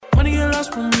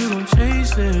lost when you don't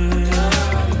chase it.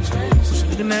 What you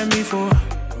looking at me for?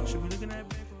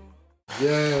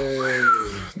 Yeah.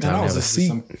 That was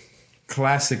some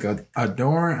classic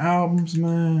Adoring albums,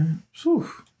 man. Whew.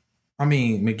 I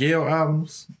mean, Miguel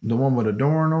albums, the one with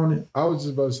Adoring on it. I was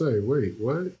just about to say, wait,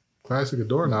 what? Classic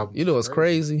Adoring album. You know what's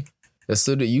crazy? As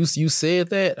soon as you said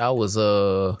that, I was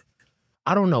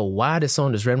I don't know why this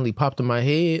song just randomly popped in my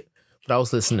head, but I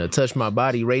was listening to Touch My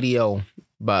Body Radio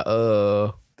by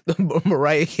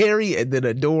Mariah Carey, and then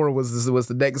Adore was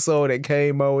the next song that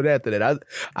came on after that.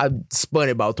 I spun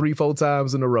it about 3-4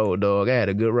 times in a row, dog. I had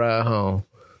a good ride home.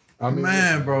 I mean,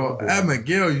 man, bro, that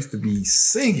Miguel used to be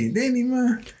singing, didn't he,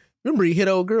 man? Remember he hit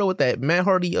old girl with that Matt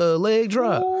Hardy leg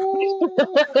drop? No,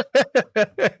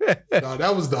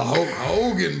 that was the Hulk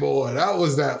Hogan, boy. That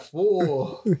was that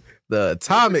full. The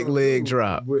atomic leg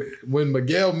drop. When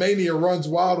Miguel Mania runs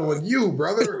wild on you,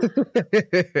 brother.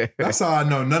 That's how I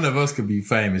know none of us could be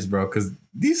famous, bro, because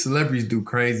these celebrities do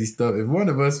crazy stuff. If one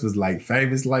of us was like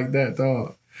famous like that,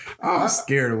 dog, I'm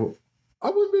scared of it.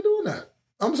 I wouldn't be doing that.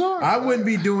 I'm sorry. I wouldn't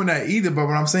be doing that either, but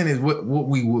what I'm saying is what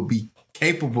we would be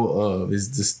capable of is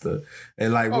just the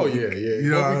and like oh yeah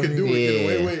you know what we can do it get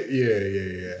away with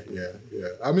yeah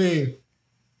I mean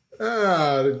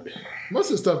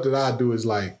most of the stuff that I do is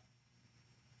like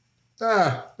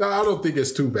I don't think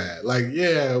it's too bad. Like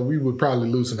we would probably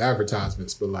lose some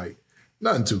advertisements, but like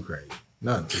nothing too crazy.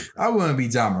 I wouldn't be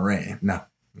John Moran. No.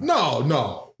 I don't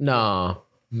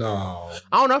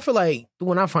know. I feel like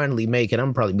when I finally make it,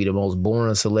 I'm probably be the most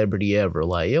boring celebrity ever.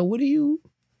 Like, yo,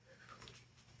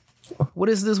 what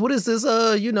is this? What are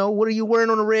you wearing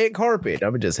on the red carpet? I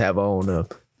would just have on a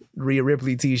Rhea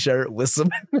Ripley t-shirt with some.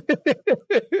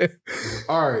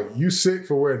 All right, you sick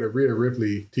for wearing a Rhea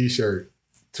Ripley t-shirt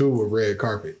to a red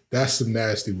carpet. That's some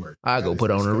nasty work. I go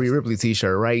put on a Rhea Ripley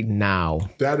t-shirt right now.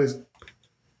 That is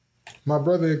my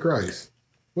brother in Christ.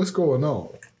 What's going on?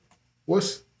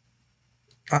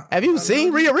 Have you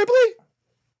seen Rhea Ripley?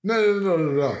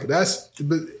 No.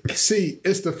 But see,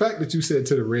 it's the fact that you said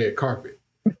to the red carpet.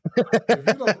 If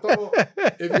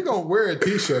you're gonna wear a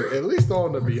t-shirt, at least throw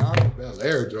on the Bianca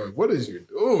Belair joint. What is you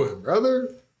doing, brother?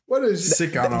 What is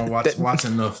sick out on watch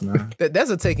enough, man? That's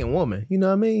a taken woman. You know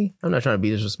what I mean? I'm not trying to be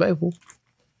disrespectful.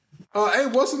 Hey,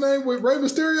 what's the name with Rey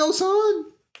Mysterio's son?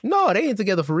 No, they ain't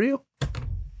together for real.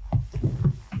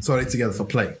 So they together for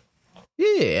play.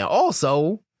 Yeah.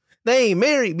 Also, they ain't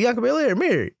married. Bianca Belair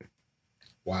married.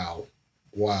 Wow.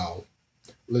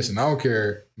 Listen, I don't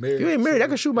care. Married, you ain't married. I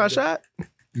can shoot my shot.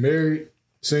 Married,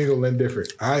 single,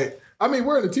 indifferent. I mean,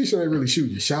 wearing a t-shirt ain't really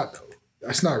shooting your shot though.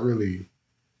 That's not really.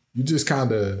 You just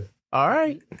kind of. All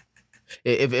right.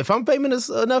 If I'm famous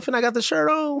enough and I got the shirt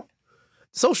on,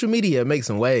 social media makes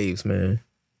some waves, man.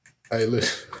 Hey,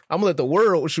 listen. I'm gonna let the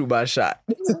world shoot my shot.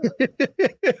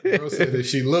 Girl said if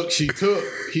she looked, she took.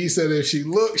 He said if she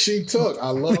looked, she took. I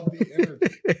love the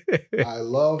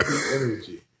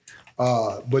energy.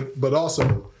 But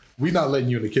also, we not letting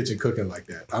you in the kitchen cooking like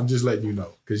that. I'm just letting you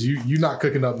know because you not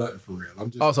cooking up nothing for real. I'm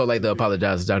just also like to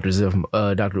apologize to Dr.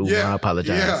 Dr. Umar. I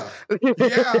apologize. Yeah. You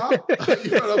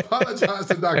better apologize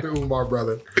to Dr. Umar,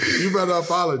 brother. You better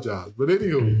apologize. But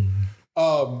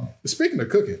anywho, speaking of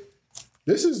cooking,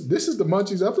 this is the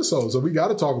Munchies episode, so we got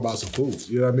to talk about some food.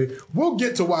 You know what I mean? We'll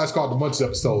get to why it's called the Munchies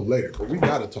episode later, but we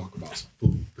got to talk about some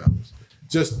food, fellas.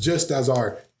 Just as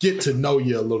our get to know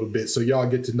you a little bit, so y'all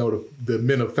get to know the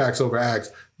men of Facts Over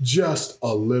Acts just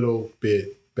a little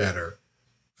bit better.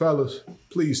 Fellas,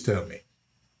 please tell me,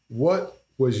 what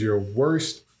was your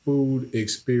worst food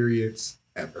experience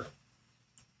ever?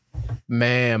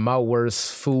 Man, my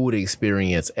worst food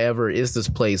experience ever is this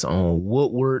place on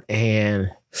Woodward and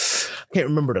I can't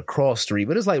remember the cross street,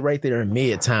 but it's like right there in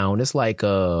Midtown. It's like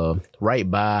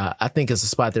right by, I think it's a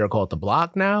spot there called The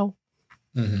Block now.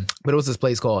 Mm-hmm. But it was this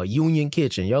place called Union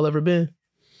Kitchen. Y'all ever been?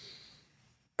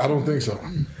 I don't think so.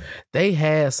 They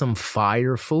had some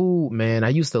fire food, man. I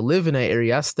used to live in that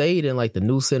area. I stayed in like the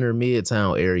New Center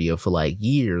Midtown area for like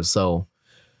years. So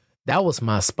that was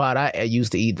my spot. I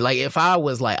used to eat. Like if I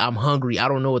was like, I'm hungry, I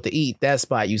don't know what to eat, that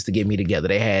spot used to get me together.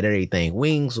 They had everything.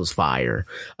 Wings was fire.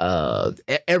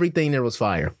 Everything there was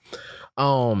fire.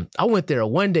 I went there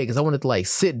one day because I wanted to like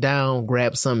sit down,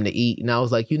 grab something to eat. And I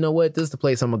was like, you know what? This is the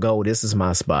place I'm going to go. This is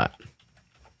my spot.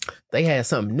 They had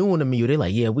something new on the menu. They're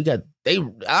like, yeah,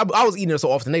 I was eating there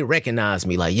so often. They recognized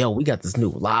me like, yo, we got this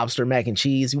new lobster mac and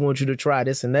cheese. We want you to try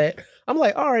this and that. I'm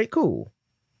like, all right, cool.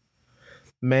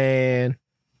 Man.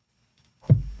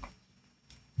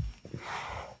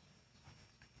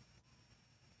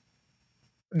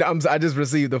 I just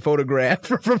received a photograph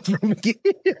from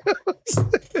Gibbs.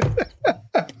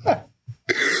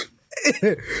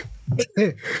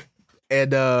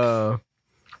 And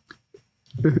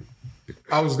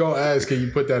I was gonna ask, can you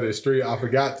put that in stream? I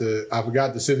forgot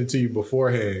to send it to you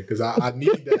beforehand because I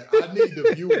need that. I need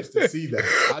the viewers to see that.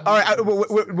 All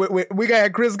right, we gotta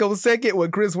have Chris go second.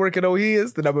 When Chris working on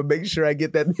his, then I'm gonna make sure I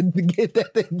get that together.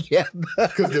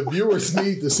 Because the viewers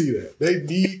need to see that. They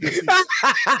need to see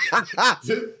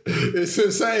that. It's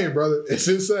insane, brother. It's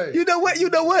insane. You know what?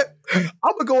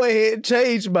 I'm gonna go ahead and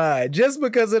change mine just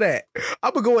because of that.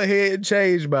 I'm gonna go ahead and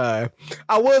change mine.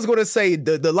 I was gonna say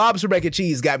the lobster mac and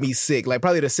cheese got me sick. Like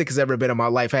probably the sickest I've ever been in my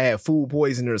life. I had food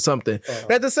poisoning or something.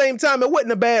 But at the same time, it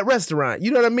wasn't a bad restaurant.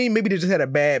 You know what I mean? Maybe they just had a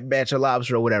bad batch of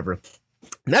lobster or whatever.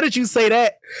 Now that you say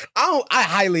that, I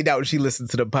highly doubt she listened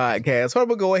to the podcast. So I'm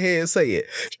gonna go ahead and say it.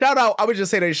 Shout out, I would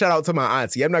just say that shout out to my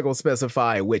auntie. I'm not gonna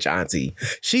specify which auntie.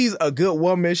 She's a good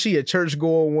woman. She a church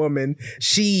going woman.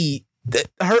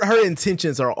 Her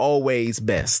intentions are always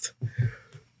best.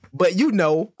 But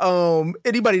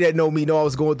anybody that know me know I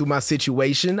was going through my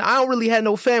situation. I don't really have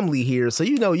no family here. So,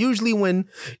 usually when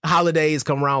holidays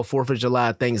come around, 4th of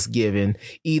July, Thanksgiving,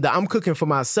 either I'm cooking for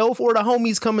myself or the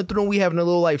homies coming through and we having a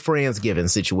little like Friendsgiving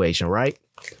situation, right?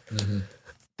 Mm-hmm.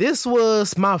 This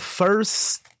was my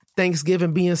first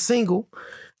Thanksgiving being single.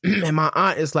 And my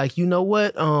aunt is like, you know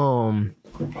what?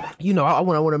 I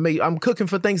want to make. I'm cooking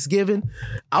for Thanksgiving.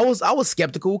 I was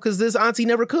skeptical because this auntie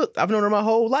never cooked. I've known her my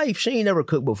whole life. She ain't never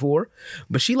cooked before,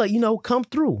 but she like, come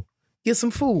through, get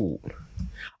some food.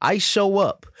 I show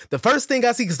up. The first thing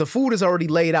I see, because the food is already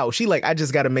laid out. She like, I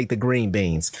just got to make the green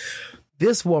beans.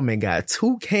 This woman got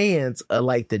 2 cans of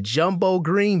like the jumbo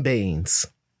green beans,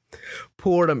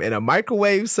 poured them in a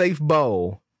microwave safe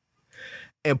bowl,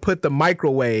 and put the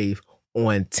microwave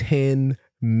on 10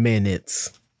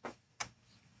 minutes.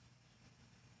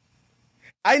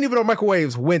 I didn't even know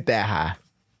microwaves went that high.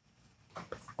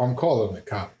 I'm calling the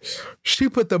cops. She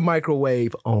put the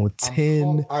microwave on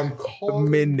 10 I'm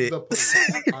calling minutes.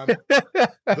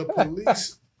 The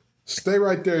police. Stay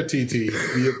right there, TT.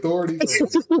 The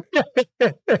authorities.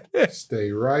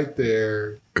 Stay right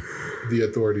there. The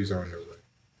authorities are on their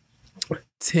way.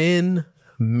 10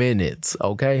 minutes,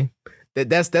 okay?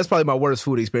 That's probably my worst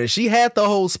food experience. She had the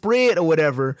whole spread or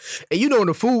whatever. And when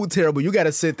the food terrible, you got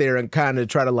to sit there and kind of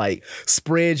try to like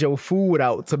spread your food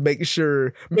out to make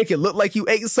it look like you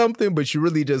ate something, but you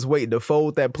really just waiting to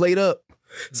fold that plate up.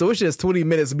 So it's just 20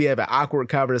 minutes of me having awkward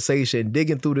conversation,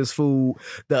 digging through this food.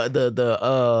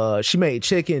 She made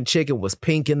chicken. Chicken was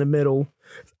pink in the middle.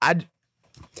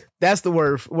 That's the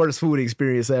worst food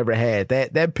experience I ever had.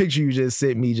 That picture you just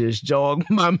sent me just jogged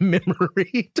my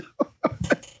memory.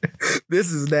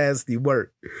 This is nasty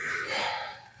work.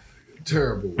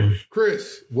 Terrible.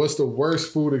 Chris, what's the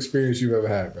worst food experience you've ever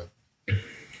had, bro?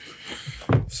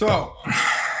 So,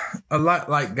 a lot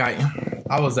like Guyton.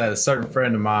 I was at a certain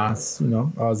friend of mine's, I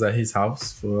was at his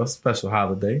house for a special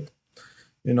holiday,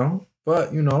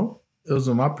 but, it was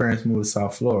when my parents moved to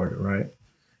South Florida, right?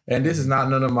 And this is not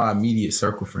none of my immediate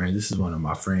circle friends. This is one of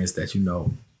my friends that,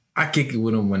 I kick it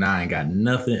with them when I ain't got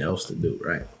nothing else to do,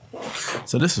 right?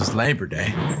 So this was Labor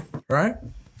Day, right?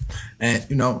 And,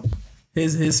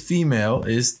 his female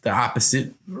is the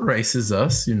opposite race as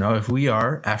us. If we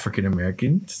are African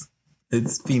Americans,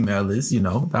 his female is,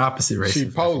 the opposite race. She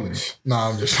Polish. No,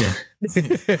 I'm just kidding.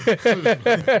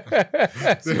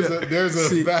 There's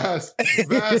a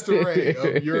vast array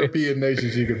of European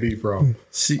nations she could be from.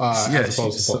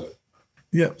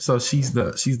 Yep. So she's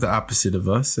the opposite of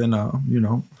us, and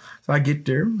so I get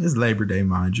there. It's Labor Day,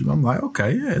 mind you. I'm like,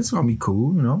 okay, yeah, it's gonna be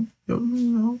cool,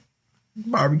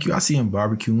 barbecue. I see him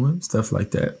barbecuing, stuff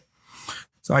like that.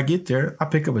 So I get there. I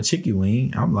pick up a chicken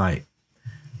wing. I'm like,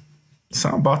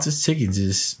 something about this chicken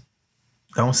just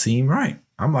don't seem right.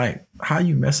 I'm like, how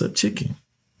you mess up chicken?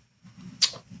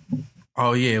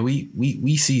 Oh yeah,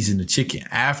 we season the chicken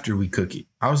after we cook it.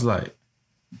 I was like,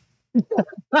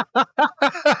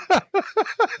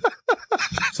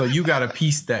 so you got a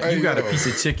piece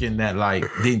of chicken that like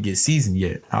didn't get seasoned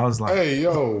yet. I was like, hey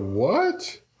yo,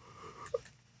 what?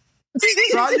 So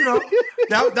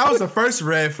that was the first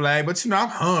red flag. But I'm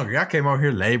hungry. I came over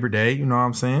here Labor Day. You know what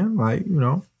I'm saying? Like,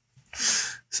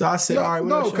 So I said, all right.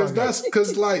 No, because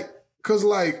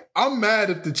I'm mad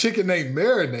if the chicken ain't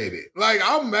marinated. Like,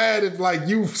 I'm mad if like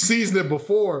you seasoned it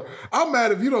before. I'm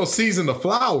mad if you don't season the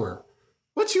flour.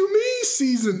 What you mean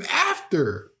season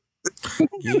after?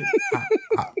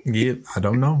 I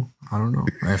don't know.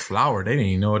 And flour, they didn't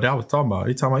even know what that was talking about.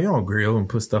 They talking about you don't grill and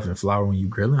put stuff in flour when you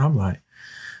grill it. I'm like,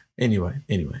 anyway.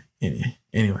 Give.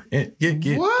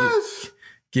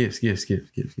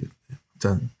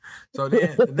 So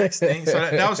then the next thing, so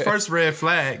that was first red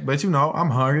flag, but I'm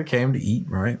hungry, came to eat,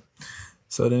 right?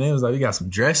 So then it was like, we got some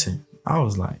dressing. I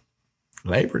was like,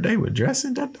 Labor Day with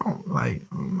dressing? That don't like.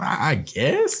 I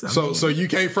guess. I mean, So you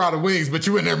can't fry the wings, but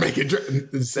you in there making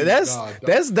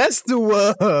That's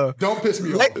too. Don't piss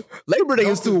me off. Labor Day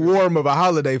is too warm of a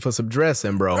holiday for some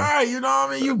dressing, bro. all right, you know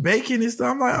what I mean? You baking and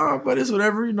stuff. I'm like, oh, but it's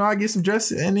whatever. You know, I get some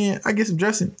dressing, and then I get some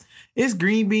dressing. It's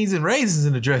green beans and raisins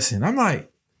in the dressing. I'm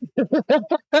like,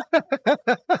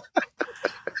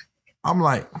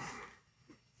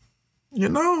 you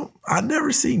know, I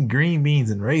never seen green beans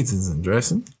and raisins in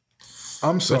dressing.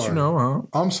 I'm sorry. But you know, huh?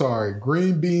 I'm sorry.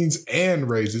 Green beans and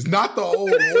raisins. Not the old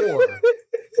war.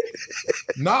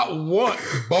 Not one.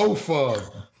 Both of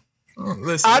them.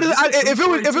 Listen,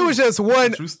 If it was just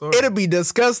one, True story. it'd be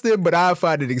disgusting, but I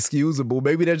find it excusable.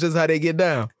 Maybe that's just how they get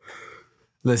down.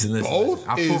 Listen. Both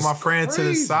I is pulled my friend to the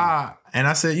crazy. side and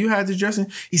I said, you had the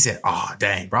dressing? He said, oh,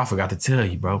 dang, bro, I forgot to tell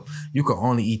you, bro. You can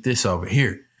only eat this over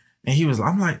here. And he was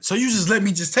like, I'm like, so you just let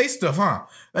me just taste stuff, huh?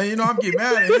 And you know, I'm getting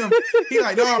mad at him. He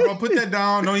like, no, bro, put that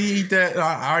down. Don't you eat that.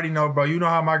 I already know, bro. You know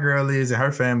how my girl is and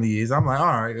her family is. I'm like, all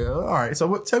right.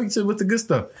 So tell me what the good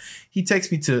stuff. He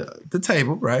takes me to the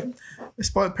table, right?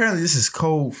 Apparently this is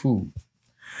cold food.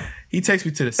 He takes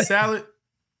me to the salad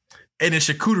and the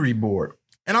charcuterie board.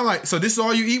 And I'm like, so this is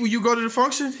all you eat when you go to the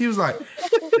function? He was like,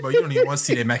 bro, you don't even want to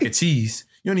see that mac and cheese.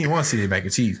 You don't even want to see that mac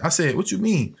and cheese. I said, what you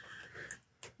mean?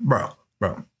 Bro.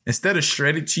 Instead of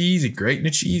shredded cheese and grating the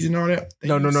cheese and all that,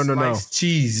 No. sliced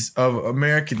cheese of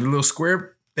American, the little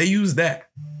square, they use that.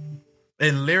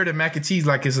 And layer the mac and cheese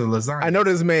like it's a lasagna. I know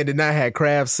this man did not have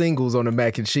Kraft singles on the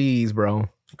mac and cheese, bro.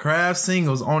 Kraft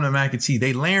singles on the mac and cheese.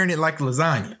 They layering it like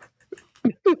lasagna.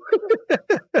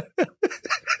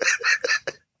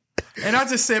 And I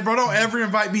just said, bro, don't ever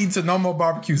invite me to no more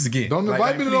barbecues again. Don't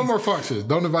invite me to no please. more functions.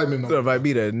 Don't invite me to no That might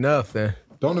be to nothing.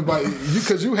 Don't invite you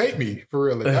because you hate me for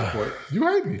real at that point. You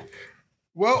hate me.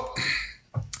 Well,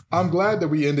 I'm glad that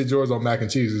we ended yours on mac and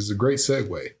cheese. It's a great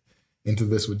segue into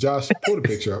this with Josh. Pull the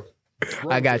picture up.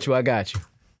 I got you.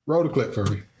 Roll the clip for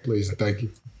me, please, and thank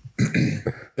you.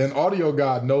 And Audio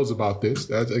God knows about this.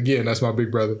 That's my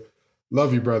big brother.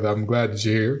 Love you, brother. I'm glad that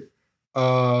you're here.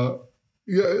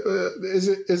 Is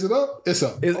it up? It's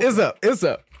up. It's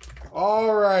up.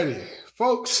 All righty,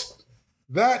 folks.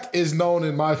 That is known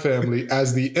in my family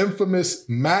as the infamous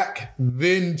Mac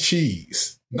then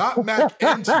cheese. Not mac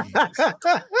and cheese.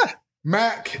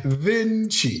 Mac then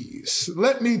cheese.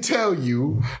 Let me tell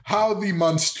you how the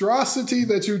monstrosity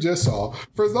that you just saw,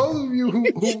 for those of you who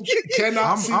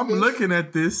cannot see I'm this, looking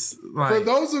at this. Like, for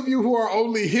those of you who are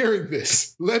only hearing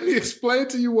this, let me explain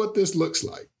to you what this looks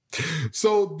like.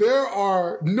 So there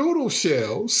are noodle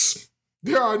shells.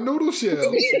 And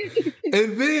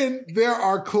then there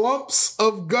are clumps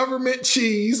of government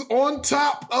cheese on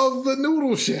top of the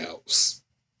noodle shells.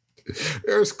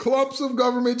 There's clumps of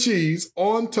government cheese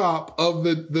on top of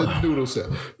the noodle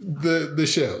shell, the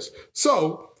shells.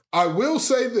 So I will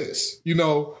say this, you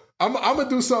know, I'm gonna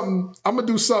do something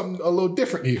a little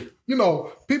different here. You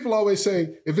know, people always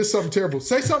say, if it's something terrible,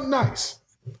 say something nice.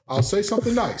 I'll say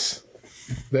something nice.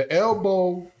 The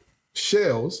elbow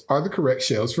shells are the correct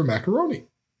shells for macaroni.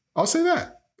 I'll say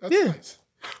that. That's nice.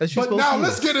 But now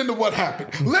let's get into what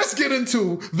happened. Let's get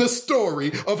into the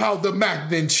story of how the mac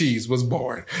then cheese was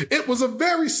born. It was a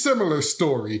very similar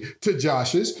story to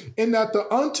Josh's in that the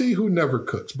auntie who never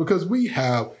cooks, because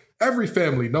every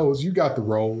family knows you got the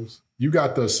roles, you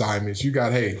got the assignments, you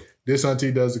got, hey, this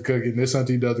auntie does the cooking, this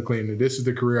auntie does the cleaning, this is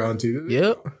the career auntie.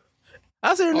 Yep.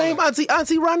 I said her name,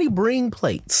 Auntie Ronnie, bring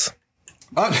plates.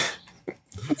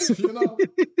 You know,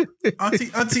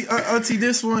 auntie,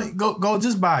 this one, go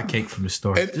just buy a cake from the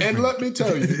store. And let me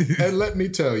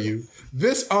tell you,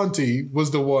 this auntie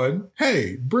was the one,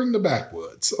 hey, bring the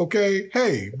backwoods, okay?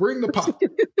 Hey, bring the pot.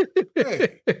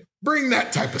 Hey, bring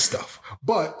that type of stuff.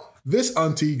 But this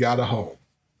auntie got a home.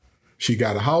 She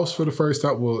got a house for the first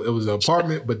time. Well, it was an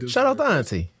apartment, but shout out to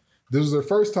auntie. This was her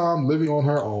first time living on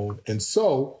her own. And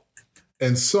so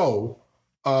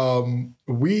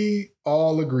we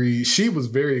all agreed. She was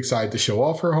very excited to show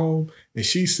off her home. And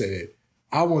she said,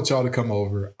 I want y'all to come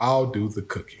over. I'll do the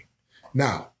cooking.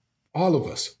 Now, all of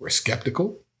us were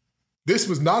skeptical. This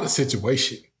was not a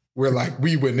situation where like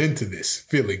we went into this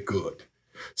feeling good.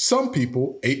 Some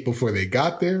people ate before they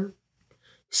got there.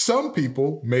 Some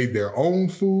people made their own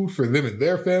food for them and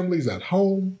their families at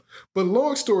home. But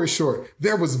long story short,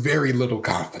 there was very little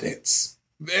confidence.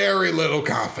 Very little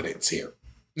confidence here.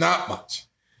 Not much.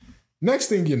 Next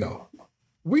thing you know,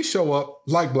 we show up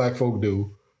like black folk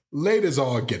do, late as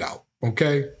all get out,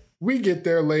 okay? We get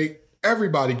there late.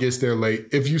 Everybody gets there late.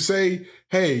 If you say,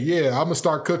 hey, yeah, I'm going to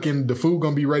start cooking, the food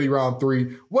going to be ready around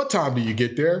 3, what time do you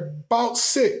get there? About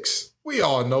 6. We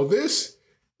all know this.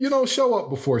 You don't show up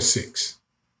before 6.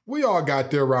 we all got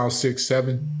there around 6,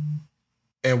 7.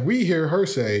 And we hear her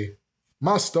say,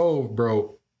 my stove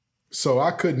broke, so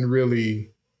I couldn't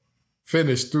really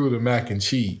finish through the mac and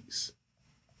cheese.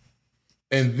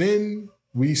 And then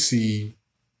we see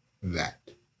that.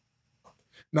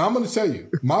 Now, I'm going to tell you,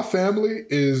 my family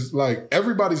is like,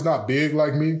 everybody's not big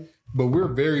like me, but we're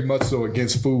very much so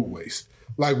against food waste.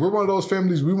 Like, we're one of those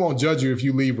families, we won't judge you if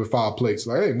you leave with 5 plates.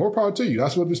 Like, hey, more power to you.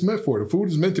 That's what it's meant for. The food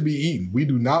is meant to be eaten. We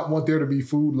do not want there to be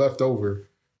food left over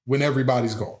when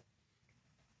everybody's gone.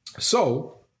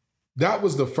 So that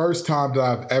was the first time that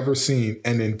I've ever seen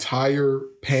an entire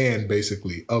pan,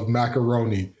 basically, of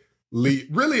macaroni leave.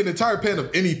 Really, an entire pan of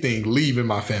anything leave in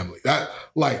my family. That,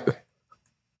 like...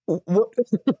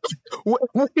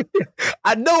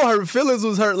 I know her feelings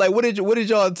was hurt. Like, what did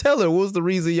y'all tell her? What was the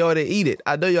reason y'all didn't eat it?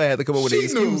 I know y'all had to come up with an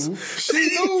excuse.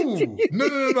 She knew.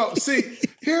 No. See,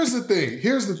 here's the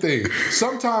thing.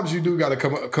 Sometimes you do got to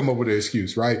come up with an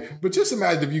excuse, right? But just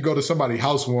imagine if you go to somebody's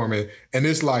housewarming and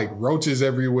it's like roaches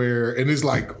everywhere and it's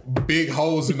like big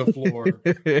holes in the floor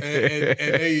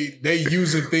and they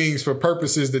using things for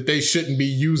purposes that they shouldn't be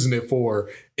using it for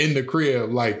in the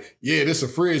crib. Like, yeah, this is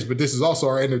a fridge, but this is also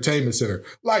our entertainment center.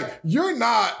 Like, you're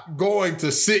not going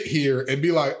to sit here and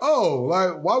be like, oh,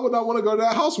 like, why would I want to go to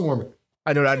that housewarming?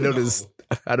 I know this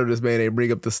man ain't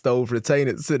bring up the stove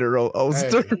retaining center on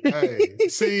stream. Hey,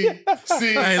 see.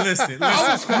 Hey, listen.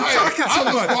 I was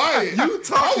quiet. You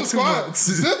talking too much.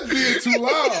 Zip being too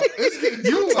loud. It's getting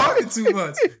You talking too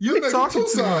much. You talking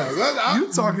too much.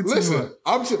 You talking too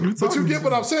much. But you get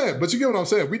what I'm saying.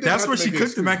 That's where she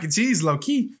cooked the mac and cheese, low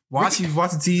key. While she was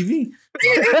watching TV.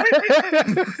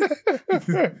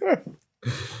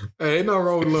 Hey, ain't nothing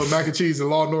wrong with a little mac and cheese and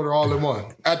Law and Order all in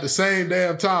one. At the same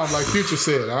damn time, like Future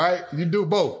said, all right? You do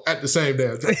both at the same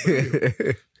damn time.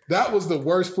 That was the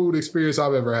worst food experience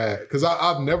I've ever had because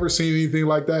I've never seen anything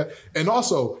like that. And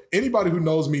also, anybody who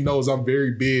knows me knows I'm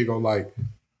very big on like,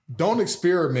 don't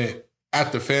experiment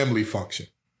at the family function.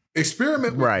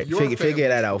 Experiment with your family. Figure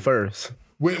that out first.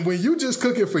 When you just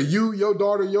cooking for you, your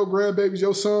daughter, your grandbabies,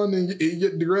 your son, and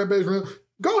the grandbabies,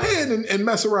 go ahead and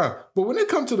mess around. But when it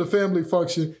comes to the family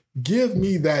function, give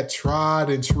me that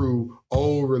tried and true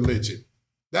old religion.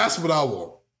 That's what I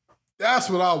want.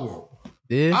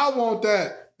 Yeah. I want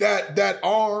that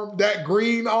arm, that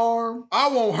green arm. I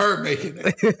want her making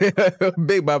it.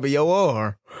 Big Bobby, your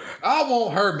arm. I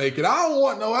want her making it. I don't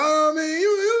want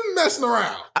you messing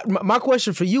around. My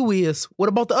question for you is, what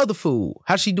about the other food?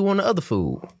 How's she doing the other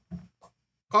food?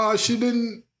 She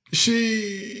didn't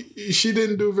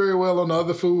do very well on the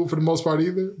other food for the most part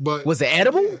either. But was it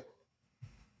edible? Yeah.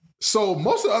 So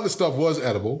most of the other stuff was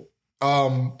edible.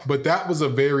 But that was a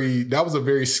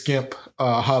very skimp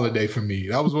holiday for me.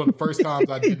 That was one of the first times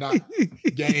I did not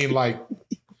gain like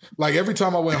every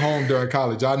time I went home during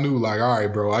college, I knew like, all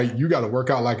right, bro, you got to work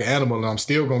out like an animal, and I'm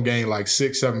still gonna gain like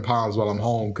 6-7 pounds while I'm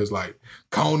home because like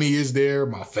Coney is there,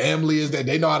 my family is there,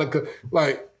 they know how to cook.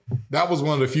 Like that was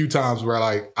one of the few times where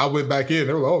like I went back in,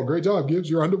 they were like, oh, great job, Gibbs,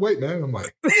 you're underweight, man. I'm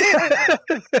like,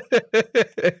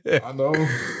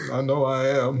 I know I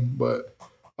am, but.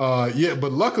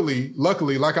 But luckily,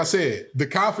 like I said, the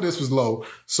confidence was low.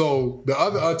 So the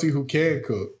other auntie who can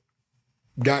cook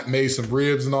made some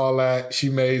ribs and all that. She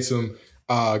made some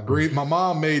green. My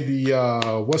mom made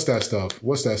the what's that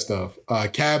stuff?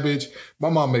 Cabbage.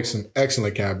 My mom makes some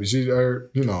excellent cabbage. Love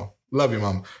you,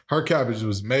 mama. Her cabbage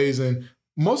was amazing.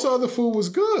 Most of the other food was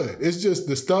good. It's just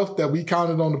the stuff that we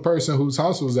counted on the person whose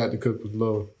house was at to cook was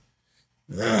low.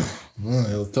 It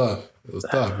was tough.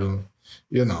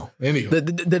 Anyway.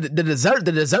 The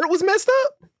dessert was messed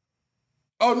up?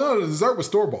 Oh no, the dessert was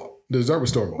store-bought.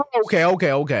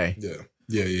 Okay.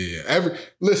 Yeah.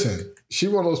 Listen, she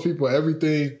one of those people,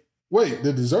 everything. Wait,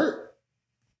 the dessert?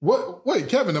 What? Wait,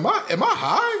 Kevin, am I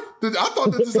high? I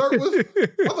thought the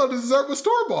dessert was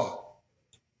store-bought.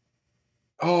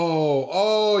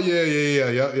 Oh, yeah.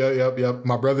 Yep.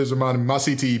 My brother's reminding me, my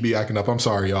CTE be acting up. I'm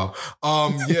sorry, y'all.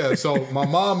 So my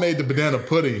mom made the banana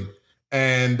pudding.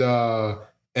 And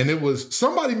it was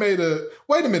somebody made a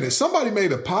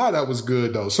pie that was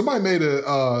good though. Somebody made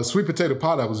a sweet potato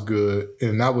pie that was good,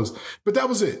 and that was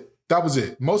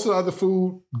it. Most of the other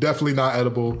food definitely not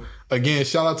edible. Again,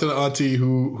 shout out to the auntie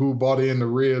who bought in the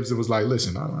ribs and was like,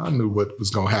 listen, I knew what was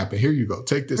gonna happen. Here you go,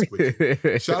 take this with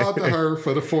you. Shout out to her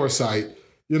for the foresight,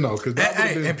 because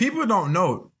and people don't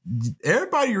know.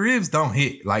 Everybody ribs don't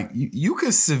hit. Like you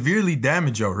could severely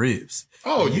damage your ribs.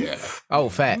 Oh yeah. Oh,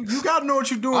 facts. You gotta know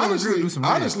what you're doing.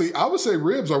 Honestly, I would say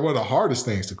ribs are one of the hardest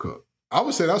things to cook. I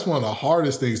would say that's one of the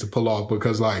hardest things to pull off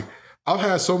because like I've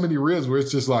had so many ribs where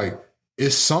it's just like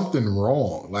it's something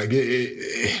wrong. Like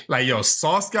like yo,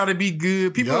 sauce got to be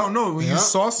good. People don't know when you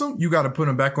sauce them, you got to put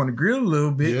them back on the grill a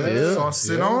little bit. Yeah, sauce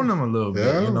sit on them a little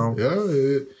bit. You know.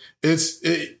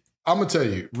 Yeah, I'm gonna tell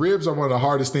you, ribs are one of the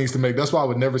hardest things to make. That's why I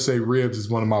would never say ribs is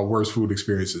one of my worst food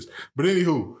experiences. But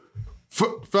anywho,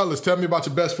 fellas, tell me about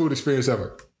your best food experience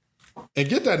ever. And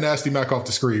get that nasty Mac off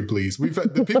the screen, please.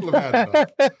 The people have had enough.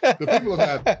 The people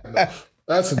have had enough.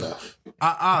 That's enough.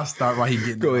 I'll start while he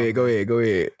getting. Go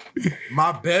ahead.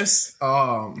 My best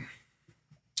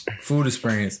food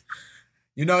experience.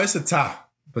 You know, it's a tie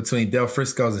between Del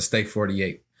Frisco's and Steak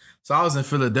 48. So I was in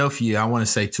Philadelphia, I want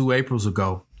to say 2 Aprils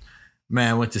ago.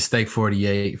 Man, went to Steak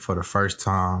 48 for the first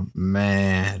time.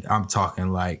 Man, I'm talking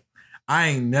like,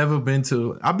 I've been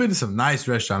to some nice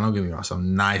restaurants. Don't get me wrong,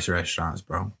 some nice restaurants,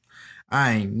 bro.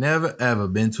 I ain't never, ever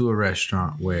been to a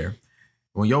restaurant where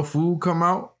when your food come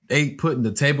out, they putting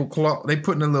the tablecloth, they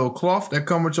putting a little cloth that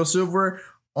come with your silverware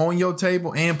on your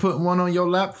table and putting one on your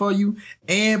lap for you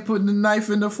and putting the knife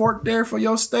and the fork there for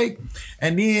your steak.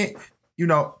 And then, you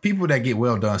know, people that get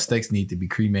well done steaks need to be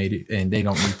cremated and they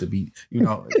don't need to be, you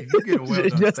know, if you get a well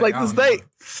done just steak, like the steak.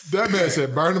 That man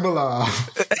said, burn them alive.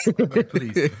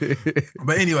 Please.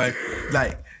 But anyway,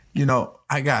 like, you know,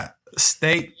 I got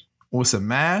steak with some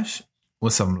mash,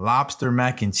 with some lobster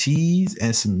mac and cheese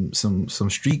and some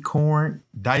street corn,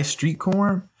 diced street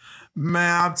corn.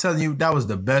 Man, I'm telling you, that was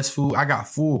the best food. I got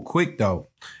full quick though.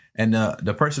 And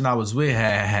the person I was with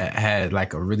had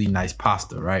like a really nice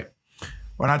pasta, right?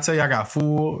 When I tell you I got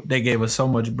full, they gave us so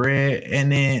much bread.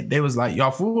 And then they was like,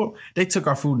 y'all full? They took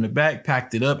our food in the back,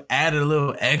 packed it up, added a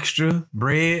little extra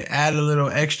bread, added a little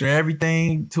extra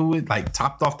everything to it, like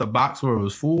topped off the box where it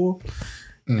was full.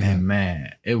 Mm-hmm. And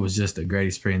man, it was just a great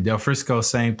experience. Del Frisco,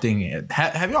 same thing.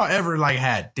 Have y'all ever like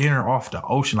had dinner off the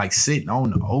ocean, like sitting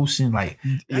on the ocean? Like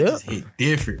that just hit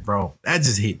different, bro. That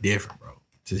just hit different, bro.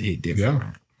 Just hit different,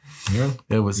 man. Yeah.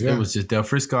 It was just Del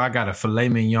Frisco. I got a filet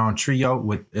mignon trio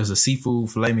it was a seafood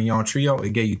filet mignon trio.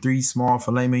 It gave you 3 small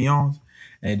filet mignons.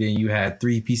 And then you had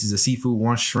 3 pieces of seafood,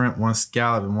 1 shrimp, 1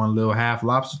 scallop, and 1 little half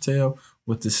lobster tail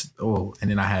with this. Oh,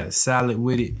 and then I had a salad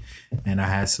with it. And I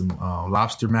had some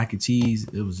lobster mac and cheese.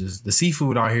 It was just, the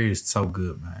seafood out here is so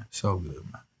good, man. So good,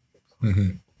 man.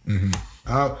 Mm-hmm.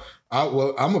 Mm-hmm.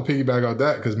 Well, I'm going to piggyback on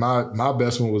that because my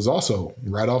best one was also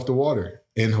right off the water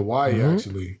in Hawaii,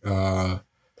 actually.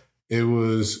 It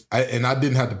was, and I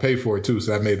didn't have to pay for it too,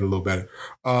 so that made it a little better.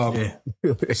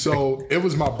 So it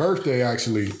was my birthday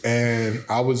actually, and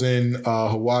I was in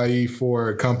Hawaii for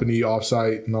a company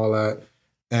offsite and all that,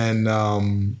 and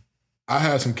I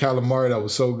had some calamari that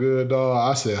was so good, dog.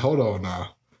 I said, "Hold on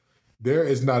now, there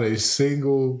is not a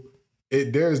single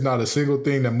thing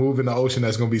that move in the ocean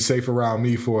that's going to be safe around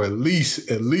me for at least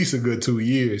a good 2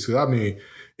 years." Because I mean,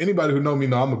 anybody who know me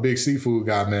know I'm a big seafood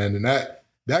guy, man, and that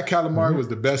calamari was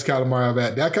the best calamari I've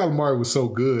had. That calamari was so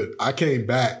good. I came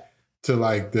back to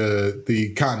like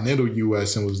the continental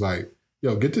U.S. and was like,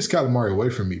 yo, get this calamari away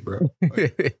from me, bro.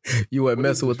 Like, you weren't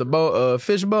messing with the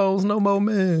fish bones no more,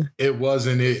 man. It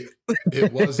wasn't it.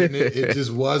 It wasn't it. It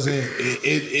just wasn't.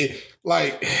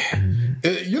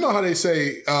 You know how they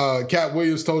say Cat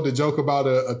Williams told the joke about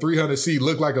a 300C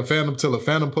look like a phantom till a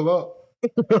phantom pull up?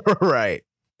 Right.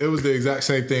 It was the exact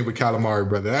same thing with calamari,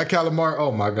 brother. That calamari,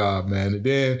 oh my God, man. And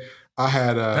then I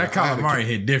had that calamari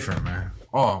hit different, man.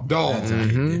 Oh, dog.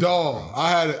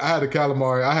 I had a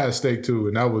calamari. I had a steak too,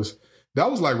 and that was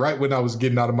like right when I was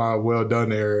getting out of my well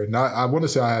done era. And I want to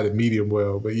say I had a medium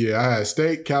well, but yeah, I had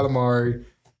steak, calamari.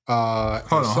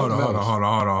 Hold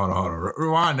on.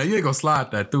 Rewind that. You ain't gonna slide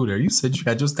that through there. You said you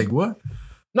had your steak what?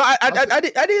 No, I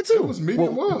did too. It was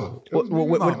medium well.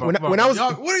 When I was,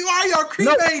 why y'all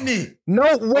cremating it? No,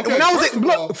 when I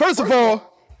was first of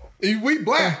all, we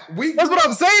black. That's what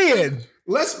I'm saying.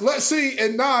 Let's see.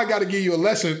 And now I got to give you a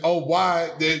lesson on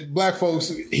why the black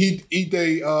folks eat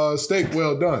their steak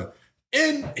well done.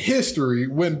 In history,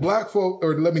 when black folk,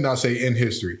 or let me not say in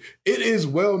history, it is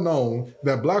well known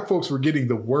that black folks were getting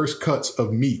the worst cuts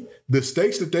of meat. The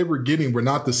steaks that they were getting were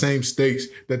not the same steaks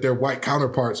that their white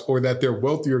counterparts or that their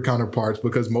wealthier counterparts,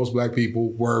 because most black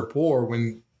people were poor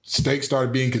when steaks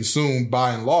started being consumed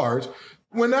by and large.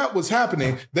 When that was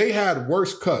happening, they had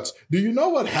worse cuts. Do you know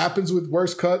what happens with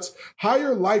worse cuts?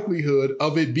 Higher likelihood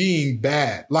of it being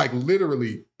bad, like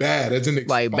literally bad, as in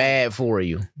expired. Like bad for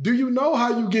you. Do you know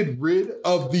how you get rid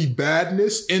of the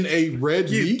badness in a red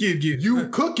meat? You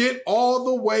cook it all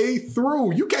the way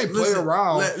through. You can't play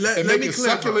around and make it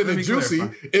succulent and juicy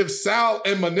if Sal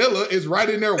and Manila is right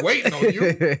in there waiting on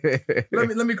you.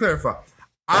 Let me clarify.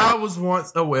 I was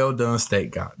once a well done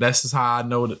steak guy. That's just how I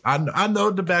know that. I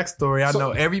know the backstory. I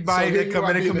know everybody that come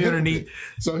in the community.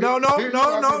 No.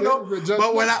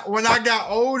 But when I got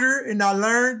older and I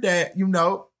learned that,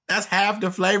 that's half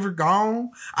the flavor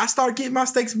gone, I started getting my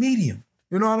steaks medium.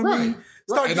 You know what I mean?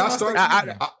 Right. And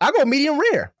I go medium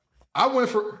rare. I went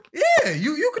for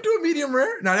you could do a medium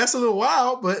rare. Now that's a little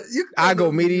wild, but I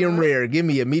go medium rare. Give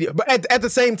me a medium, but at the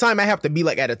same time, I have to be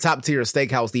like at a top tier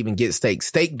steakhouse to even get steak.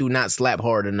 Steak do not slap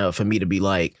hard enough for me to be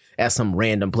like at some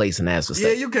random place and ask for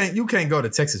steak. Yeah, you can't go to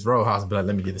Texas Roadhouse and be like,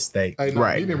 let me get a steak. Hey, no,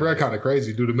 medium rare kind of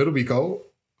crazy. Do the middle be cold?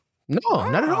 No,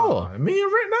 not at all.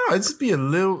 Medium rare, no. It just be a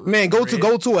little. Man, go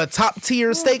to a top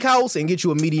tier steakhouse and get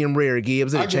you a medium rare,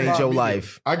 Gibbs. It'll change your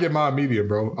life. I get mine medium,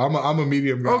 bro. I'm a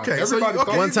medium guy. Okay,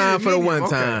 one time for the one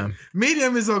time.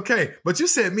 Medium is okay, but you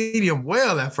said medium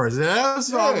well at first. That's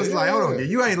why I was like, hold on,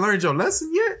 you ain't learned your lesson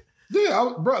yet.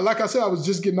 Yeah, bro. Like I said, I was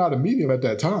just getting out of medium at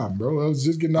that time, bro. I was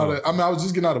just getting out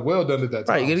of well done at that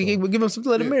time. Right, give them something to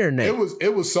let it marinate.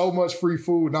 It was so much free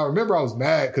food. Now, remember, I was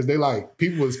mad because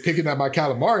people was picking at my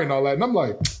calamari and all that, and I'm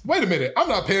like, wait a minute, I'm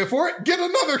not paying for it. Get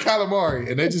another calamari,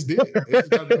 and they just did. They just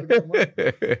got another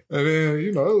calamari.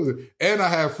 And then and I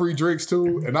had free drinks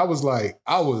too, and I was like,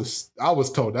 I was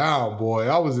toe down, boy.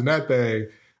 I was in that thing.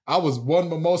 I was one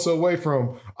mimosa away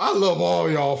from, I love all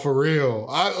y'all for real.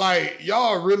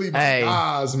 Y'all are really my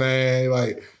guys, man.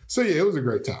 So yeah, it was a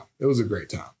great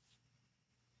time.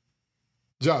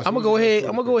 Josh, I'm gonna go ahead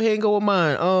and go with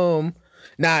mine.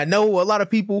 Now I know a lot of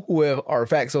people who are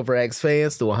Facts Over X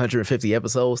fans through 150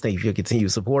 episodes. Thank you for your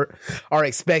continued support. Are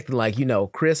expecting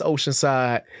Chris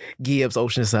Oceanside, Gibbs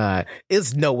Oceanside.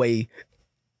 It's no way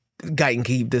Guy can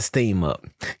keep this theme up.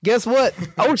 Guess what?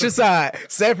 Oceanside,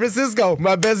 San Francisco,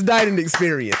 my best dining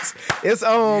experience. It's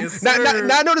yes, now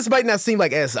I know this might not seem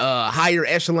like as higher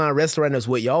echelon restaurant as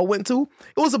what y'all went to.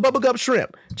 It was a Bubba Gump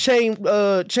Shrimp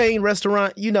chain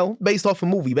restaurant, based off a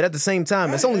movie. But at the same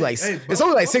time, it's only like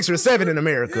 6 or 7 in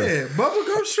America. Yeah, Bubba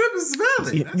Gump Shrimp is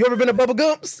valid. You ever been to Bubba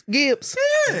Gump's, Gibbs?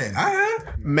 Yeah, I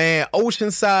have. Man,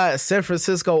 Oceanside, San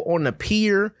Francisco on the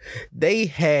pier, they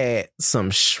had some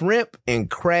shrimp and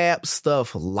crab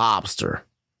stuffed lobster.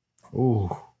 Ooh.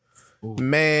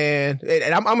 Man,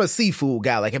 and I'm a seafood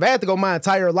guy. If I had to go my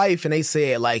entire life and they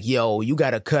said yo, you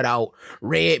gotta cut out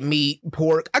red meat,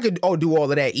 pork, I could do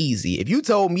all of that easy. If you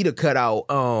told me to cut out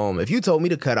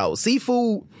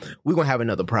seafood, we're gonna have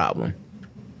another problem.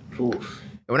 Oof.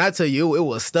 And when I tell you it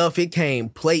was stuff, it came,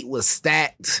 plate was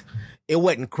stacked. It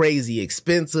wasn't crazy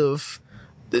expensive.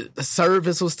 The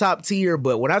service was top tier,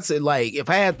 but when I said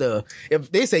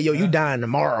if they say, yo, you dying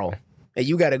tomorrow and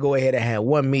you got to go ahead and have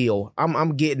one meal,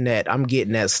 I'm getting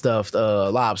that stuffed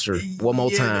lobster one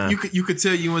more time. You could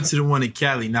tell you went to the one in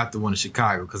Cali, not the one in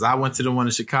Chicago, because I went to the one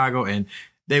in Chicago and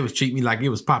they was treating me like it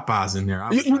was Popeyes in there.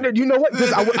 You know what?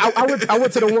 I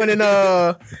went to the one in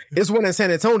it's one in San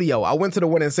Antonio. I went to the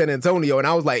one in San Antonio and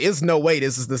I was like, it's no way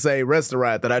this is the same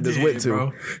restaurant that I just went to.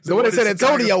 Bro. The one in San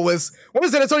Antonio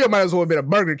might as well have been a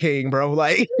Burger King, bro.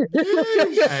 They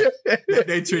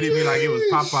treated me like it was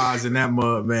Popeyes in that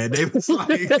mud, man. They was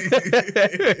like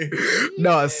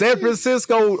no, San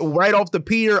Francisco, right off the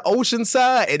pier,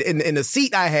 Oceanside, and the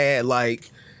seat I had,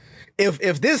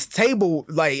 If this table,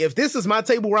 if this is my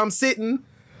table where I'm sitting,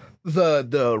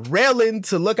 the railing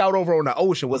to look out over on the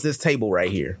ocean was this table right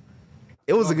here.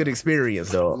 It was a good experience,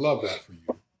 though. Love that for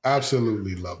you.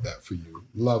 Absolutely love that for you.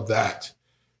 Love that.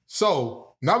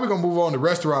 So now we're going to move on to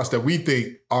restaurants that we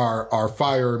think are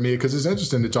fire and mid, because it's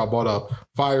interesting that y'all brought up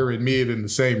fire and mid in the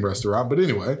same restaurant. But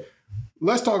anyway,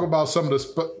 let's talk about some of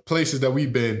the places that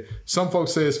we've been. Some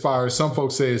folks say it's fire. Some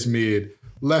folks say it's mid.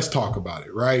 Let's talk about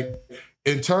it, right?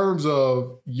 In terms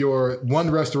of your one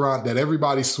restaurant that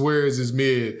everybody swears is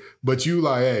mid, but you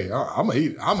hey, I'm gonna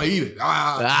eat it.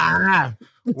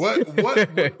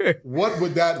 What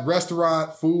would that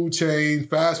restaurant, food chain,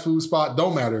 fast food spot,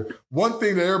 don't matter. One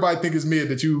thing that everybody think is mid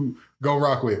that you go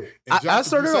rock with. And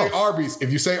Josh,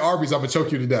 if you say Arby's, I'm gonna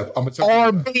choke you to death.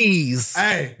 Arby's.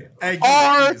 Hey,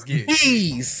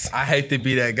 Arby's. I hate to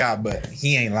be that guy, but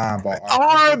he ain't lying about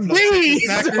Arby's. Arby's.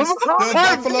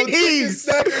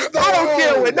 I don't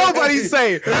care what nobody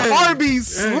say. Arby's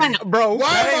slap, bro.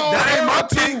 That ain't my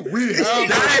pick. We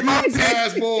have my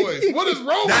ass boys. What is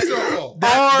wrong with y'all?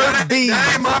 Arby's.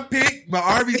 That ain't my pick, but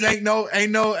Arby's ain't no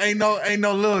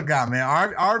little guy, man.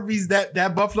 Arby's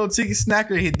that buffalo chicken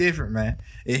snacker hit different, man.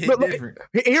 It hit different.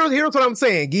 Here's what I'm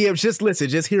saying, Gibbs. Just listen.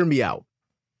 Just hear me out.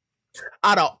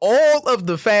 Out of all of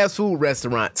the fast food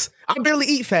restaurants, I barely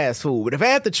eat fast food. But if I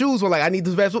had to choose one, I need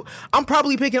this fast food, I'm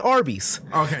probably picking Arby's.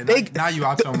 Okay, now you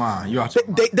out your mind.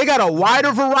 They got a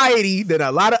wider variety than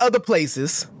a lot of other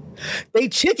places. They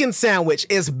chicken sandwich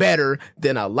is better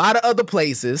than a lot of other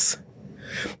places.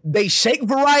 They shake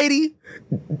variety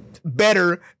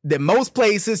better than most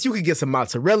places. You can get some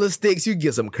mozzarella sticks. You can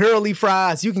get some curly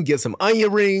fries. You can get some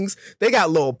onion rings. They got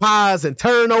little pies and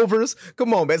turnovers.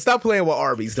 Come on, man. Stop playing with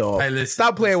Arby's, dog. Hey, listen,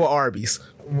 Stop playing with Arby's.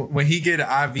 When he get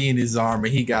an IV in his arm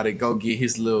and he got to go get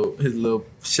his little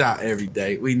shot every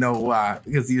day, we know why.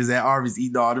 Because he was at Arby's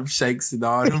eating all them shakes and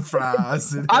all them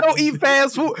fries. I don't eat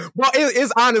fast food. Well,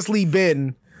 it's honestly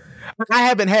been... I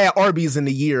haven't had Arby's in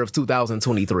the year of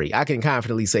 2023. I can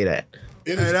confidently say that.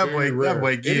 It is very rare. That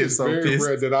boy so very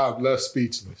rare that I've left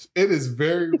speechless. It is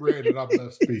very rare that I've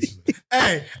left speechless.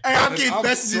 Hey, I'm getting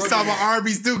messages talking about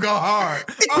Arby's do go hard.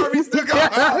 Arby's do go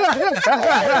hard.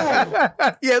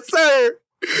 Yes, sir.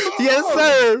 Yes,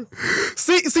 sir.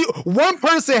 See, one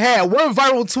person had one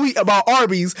viral tweet about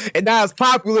Arby's, and now it's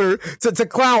popular to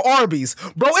clown Arby's.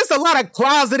 Bro, it's a lot of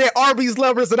closeted Arby's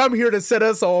lovers, and I'm here to set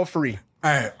us all free.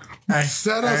 Hey,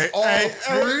 set us all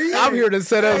free? I'm here to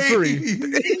set us free.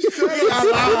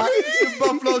 The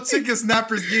Buffalo Chicken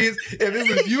Snappers gives. If it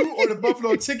was you or the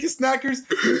Buffalo Chicken Snackers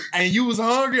and you was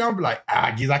hungry, I'm like,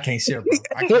 I can't share, bro.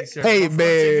 I can't share. Hey,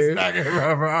 man. Snacker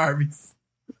from Arby's.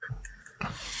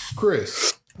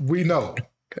 Chris, we know.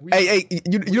 Hey,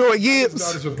 you know what, Gibbs?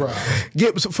 Not a surprise.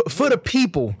 Gibbs, for the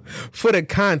people, for the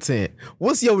content,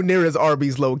 what's your nearest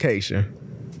Arby's location?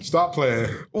 Stop playing.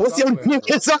 What's your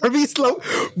nearest Arby's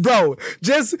bro?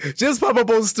 Just pop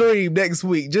up on stream next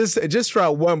week. Just try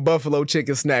one buffalo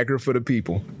chicken snacker for the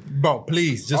people, bro.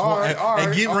 Please, just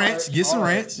and get ranch. Get some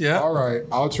ranch. Yeah. All right,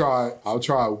 I'll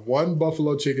try one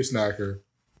buffalo chicken snacker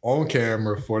on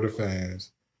camera for the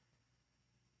fans.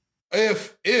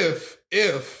 If,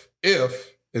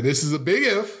 and this is a big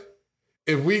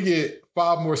if we get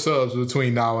 5 more subs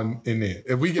between now and then.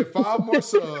 If we get 5 more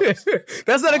subs,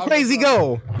 that's not a crazy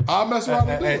goal. I'll mess around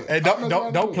and do it. Hey,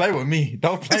 don't play with me.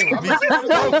 Don't play with me.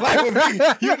 Don't play with me.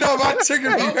 You know my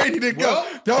chicken be ready to go.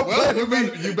 Don't play with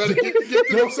me. You better get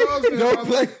them subs. Don't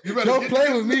play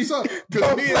with me.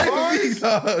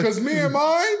 Because me and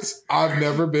mine's, I've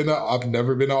never been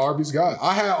an Arby's guy.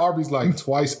 I had Arby's like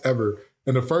twice ever.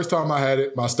 And the first time I had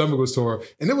it, my stomach was tore.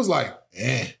 And it was like,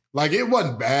 Like, it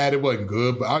wasn't bad. It wasn't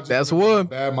good. But I just that's one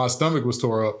bad. My stomach was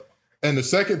tore up. And the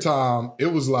second time,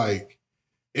 it was like,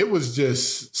 it was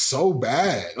just so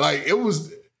bad. Like, it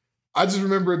was, I just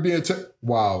remember it being,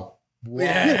 wow.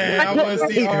 Yeah, I want to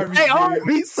see Arby's. Hey,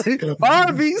 Arby's.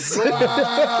 Arby's. Wow.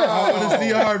 I want to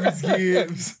see Arby's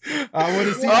Gibbs. I want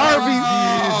to see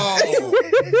Arby's Gibbs.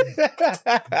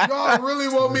 Y'all really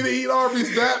want me to eat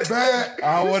Arby's that bad?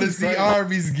 I want to see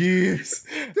Arby's Gibbs.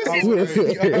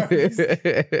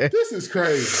 This is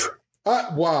crazy.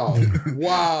 Wow.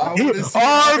 I want to see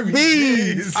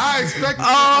Arby's. I expect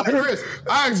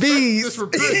this from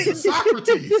Chris.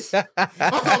 Socrates. I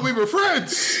thought we were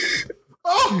friends.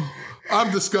 Oh,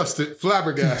 I'm disgusted.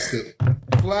 Flabbergasted.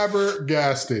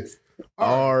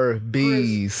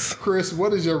 Arby's. Chris,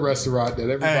 what is your restaurant that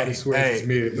everybody swears is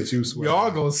mid, but you swear? Y'all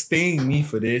gonna sting me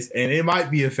for this, and it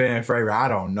might be a fan favorite. I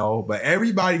don't know, but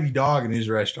everybody be dogging this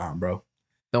restaurant, bro.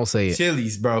 Don't say it.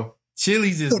 Chili's, bro.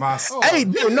 Chili's is my.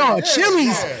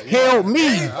 Chili's held me.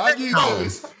 I give you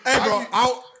this. Hey, bro.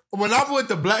 When I'm with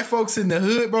the black folks in the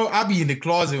hood, bro, I be in the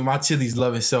closet with my Chili's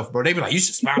loving self, bro. They be like, you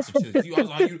should sponsor Chili's. I was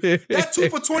like, that's 2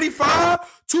 for $25,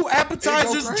 2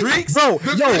 appetizers, drinks,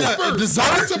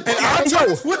 desserts, and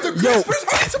entrees with the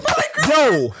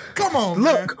Yo, come on,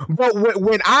 look, man. Bro.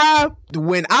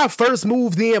 When I first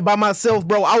moved in by myself,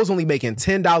 bro, I was only making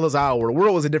 $10 an hour. The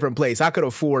world was a different place. I could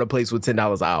afford a place with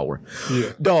 $10 an hour.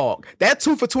 Yeah. Dog, that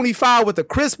 2 for $25 with the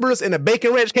crispers and the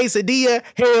bacon ranch quesadilla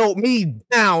held me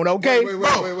down. Okay,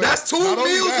 wait. That's 2 meals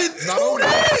in 2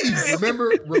 days.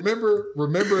 Remember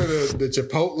the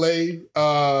Chipotle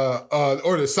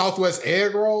or the Southwest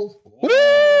egg rolls? Woo,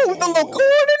 with the little corn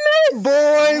in there,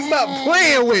 boy. Stop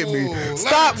playing with me.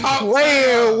 Stop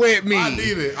playing with me. I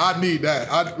need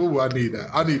that. I need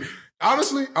that.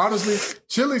 Honestly,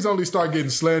 Chili's only start getting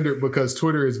slandered because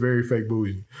Twitter is very fake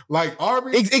bougie. Like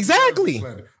Arby's, exactly.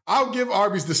 I'll give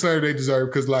Arby's the slander they deserve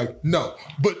because, like, no,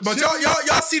 but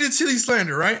y'all see the Chili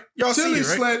slander, right? Y'all see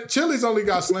it, right? Chili's only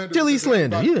got slander. Chili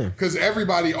slander, yeah, because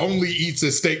everybody only eats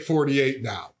at Steak 48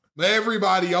 now.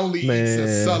 Everybody only eats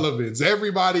at Sullivan's.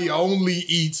 Everybody only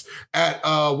eats at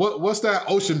what's that?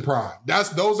 Ocean Prime.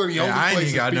 Those are the only places. I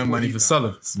ain't got no money for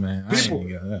Sullivan's, man.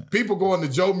 People going to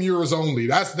Joe Muir's only.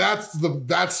 That's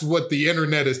what the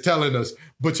internet is telling us.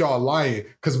 But y'all lying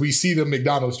because we see them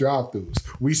McDonald's drive-thrus.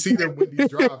 We see them Wendy's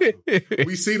drive-thrus.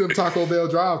 We see them Taco Bell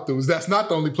drive-thrus. That's not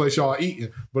the only place y'all eating.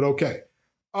 But okay.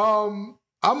 I'm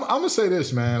gonna say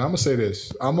this, man. I'm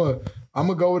I'm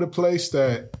gonna go with a place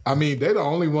that they're the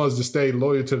only ones that stay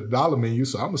loyal to the dollar menu,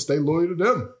 so I'm gonna stay loyal to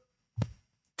them.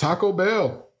 Taco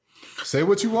Bell. Say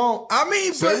what you want.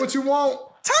 Say what you want.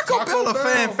 Taco Bell a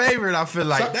fan favorite. I feel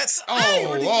like that's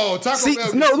Taco Bell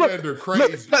gets slander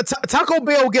crazy. Taco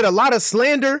Bell get a lot of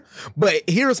slander, but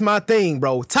here's my thing,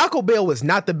 bro. Taco Bell is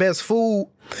not the best food,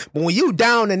 but when you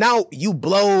down and out, you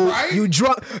blow, you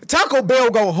drunk. Taco Bell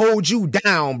gonna hold you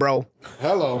down, bro.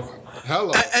 Hello.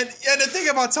 And the thing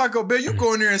about Taco Bell, you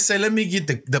go in there and say, let me get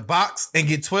the box and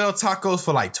get 12 tacos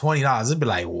for like $20. It'd be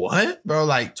like, what? Bro,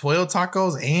 like 12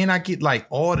 tacos and I get like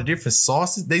all the different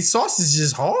sauces. They sauce is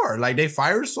just hard. Like they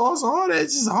fire sauce, all that.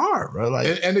 It's just hard, bro.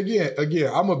 Like, and again,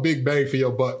 I'm a big bang for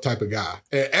your buck type of guy.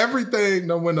 And everything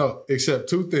done went up except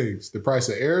two things. The price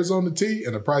of Arizona tea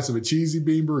and the price of a cheesy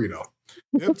bean burrito.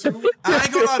 Them two. I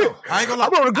ain't gonna lie though. I'm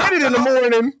gonna regret it in the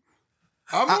morning.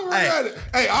 I'm gonna regret it.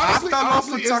 Hey,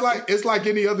 honestly, it's like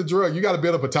any other drug. You got to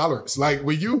build up a tolerance. Like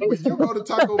when you go to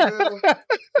Taco Bell,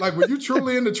 like when you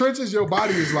truly in the trenches, your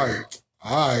body is like,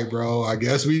 all right, bro. I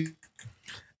guess we.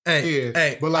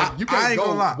 Hey, but like you can't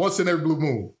go once in every blue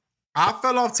moon. I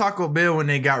fell off Taco Bell when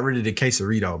they got rid of the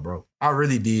quesarito, bro. I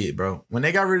really did, bro. When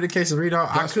they got rid of the quesarito,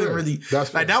 I couldn't really.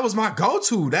 Like that was my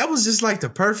go-to. That was just like the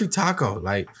perfect taco.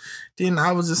 Like then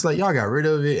I was just like, y'all got rid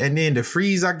of it, and then the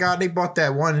freeze I got, they bought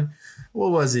that one.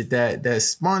 What was it? That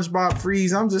SpongeBob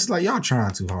freeze? I'm just like, y'all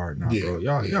trying too hard now, bro.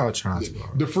 Y'all trying too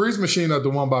hard. The freeze machine at the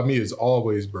one by me is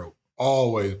always broke.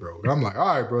 Always broke. And I'm like,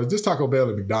 all right, bro, is this Taco Bell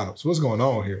at McDonald's? What's going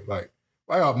on here? Like,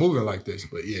 why y'all moving like this?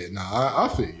 But yeah, I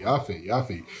feel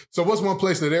you. So what's one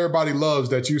place that everybody loves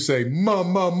that you say,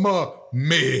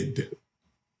 mid?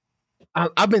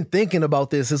 I've been thinking about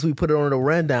this since we put it on the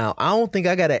rundown. I don't think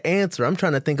I got an answer. I'm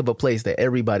trying to think of a place that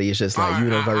everybody is just like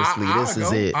universally. This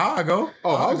is it. I'll go.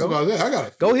 I was about that. I got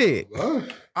it. Go ahead.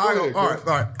 I'll go. All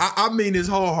right. I mean this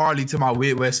wholeheartedly to my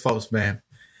Midwest folks, man.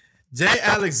 Jay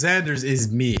Alexander's is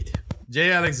mid.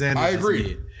 Jay Alexander's is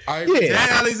mid. I agree. Jay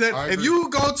Alexander. If you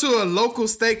go to a local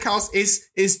steakhouse,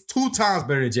 it's 2 times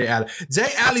better than Jay Alley. Jay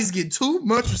Alley's get too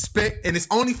much respect, and it's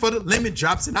only for the lemon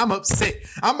drops, and I'm upset.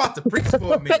 I'm about to preach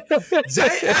for a minute. Jay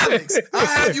Alex, I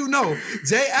have you know,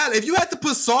 Jay Alley, if you had to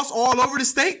put sauce all over the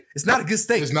steak, it's not a good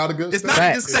steak. It's not a good steak. It's not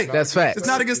a good steak. That's facts. It's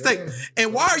not a good steak.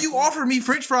 And why are you offering me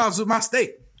French fries with my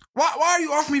steak? Why are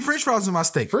you offering me French fries with my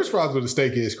steak? French fries with a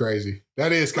steak is crazy.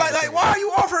 That is crazy. Like why are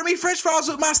you offering me French fries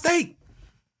with my steak?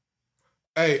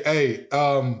 Hey,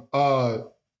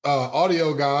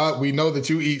 audio guy, we know that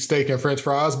you eat steak and French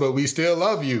fries, but we still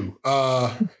love you.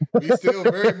 We still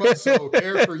very much so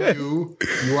care for you.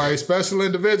 You are a special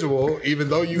individual, even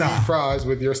though you eat fries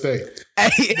with your steak.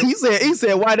 Hey, he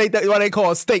said why they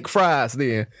call steak fries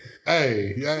then?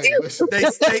 Hey, listen. They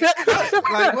steak cut.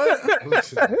 Like what?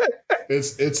 Listen,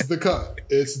 it's the cut.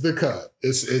 It's the cut.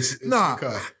 It's the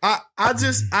cut.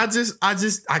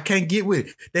 I can't get with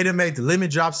it. They done made the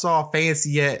lemon drops all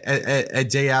fancy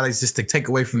at J. Alex just to take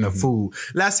away from the food.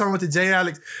 Last time I went to J.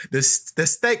 Alex, the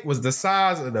steak was the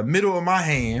size of the middle of my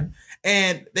hand.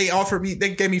 And they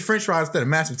gave me French fries instead of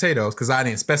mashed potatoes because I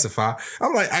didn't specify.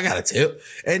 I'm like, I got a tip.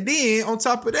 And then on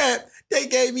top of that, they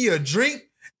gave me a drink.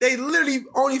 They literally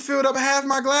only filled up half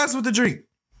my glass with the drink.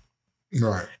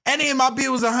 Right. And then my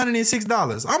bill was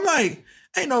 $106. I'm like,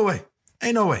 ain't no way.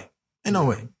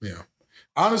 Yeah.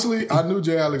 Honestly, I knew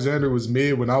Jay Alexander was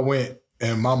mid when I went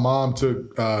and my mom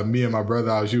took me and my brother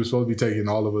out. She was supposed to be taking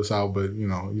all of us out, but you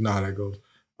know how that goes.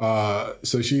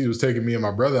 So she was taking me and my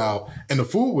brother out, and the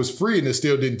food was free, and it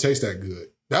still didn't taste that good.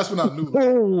 That's when I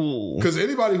knew. Because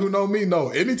anybody who know me know,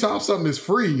 anytime something is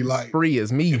free, like free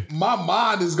is me. My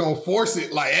mind is gonna force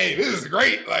it. Like, hey, this is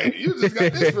great. Like, you just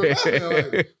got this for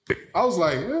nothing. Like, I was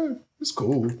like, yeah, it's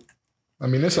cool. I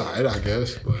mean, it's all right, I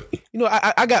guess. But you know,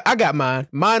 I got mine.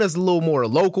 Mine is a little more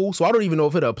local, so I don't even know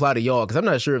if it'll apply to y'all because I'm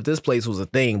not sure if this place was a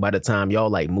thing by the time y'all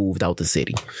like moved out the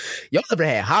city. Y'all ever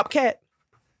had Hopcat?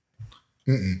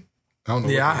 Mm-mm. I don't know.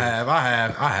 Yeah, I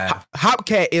have.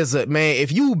 Hopcat is a man.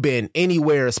 If you've been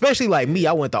anywhere, especially like me,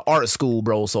 I went to art school,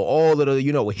 bro. So all of the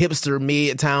hipster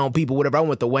midtown people, whatever. I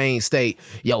went to Wayne State.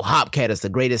 Yo, Hopcat is the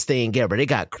greatest thing ever. They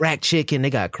got crack chicken. They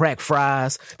got crack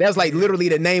fries. That's like literally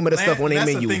the name of the stuff on their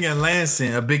menu. That's a thing in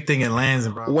Lansing. A big thing in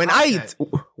Lansing, bro. When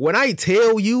I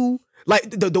tell you.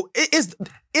 Like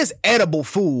it's edible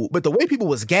food, but the way people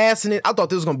was gassing it, I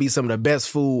thought this was gonna be some of the best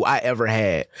food I ever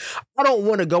had. I don't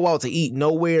want to go out to eat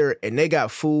nowhere, and they got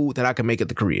food that I can make at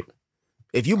the crib.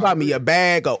 If you buy me a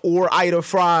bag of Ida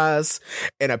fries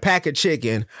and a pack of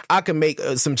chicken, I can make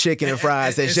some chicken and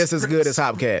fries that's just as good as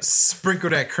Hopcat. Sprinkle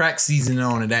that crack seasoning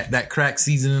on it. That crack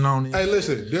seasoning on it. Hey,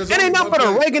 listen. It ain't nothing but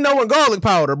oregano and garlic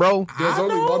powder, bro. There's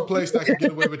only one place that can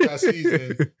get away with that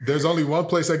seasoning. There's only one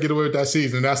place that get away with that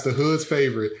seasoning. That's the hood's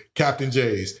favorite, Captain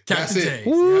J's. That's it.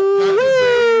 Captain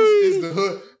J's is the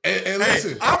hood. And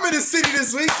listen, I'm in the city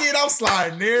this weekend. I'm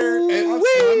sliding there. And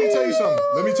let me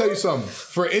tell you something.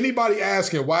 For anybody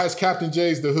asking why is Captain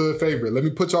J's the hood favorite, let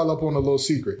me put y'all up on a little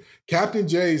secret. Captain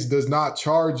J's does not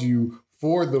charge you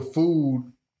for the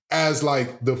food as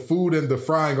like the food and the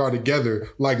frying are together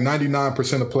like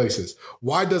 99% of places.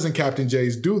 Why doesn't Captain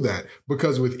J's do that?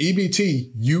 Because with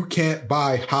EBT, you can't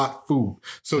buy hot food.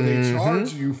 So they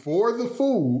charge you for the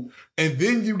food and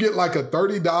then you get like a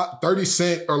 30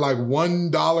 cent or like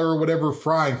 $1 or whatever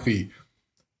frying fee.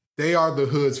 They are the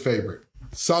hood's favorite.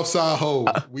 Southside Ho.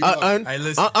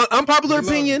 Unpopular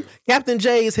opinion, Captain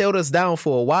J's held us down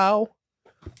for a while.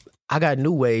 I got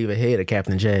New Wave ahead of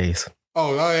Captain J's.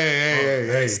 Oh,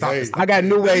 hey. Stop. I got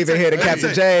New Wave ahead of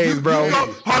Captain J's, bro.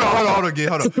 Hold on. You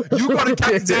go to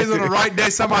Captain J's on the right day,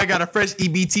 somebody got a fresh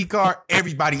EBT card,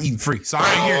 everybody eating free. So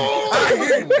I ain't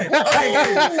hearing it.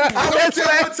 That's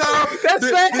fact.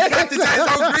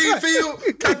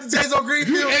 Captain J's on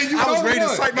Greenfield. I was ready to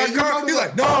swipe my card. He's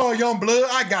like, no, young blood,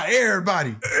 I got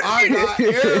everybody.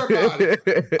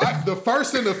 The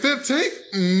first and the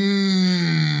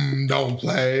 15th? Don't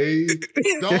play.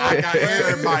 I got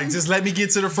everybody. Just let me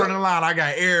get to the front of the line. I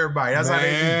got everybody. That's how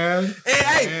they do.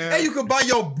 Hey, you can buy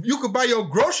your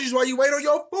groceries while you wait on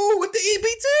your food with the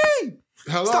EBT.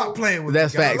 Hello? Stop playing with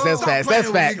That's facts. That's facts.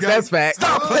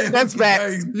 Stop playing. That's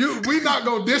facts. We not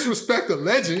gonna disrespect a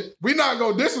legend.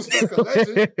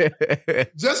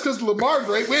 Just because Lamar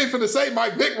great, we ain't finna say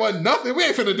Mike Vick wasn't nothing. We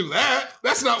ain't finna do that.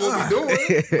 That's not what we doing.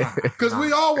 Because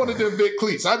we all wanted them Vic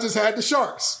cleats. I just had the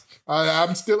Sharks.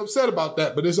 I'm still upset about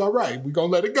that, but it's all right. We're gonna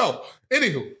let it go.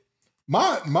 Anywho,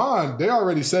 mine, they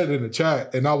already said it in the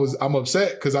chat, and I'm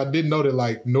upset because I didn't know that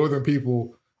like northern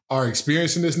people are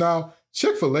experiencing this now.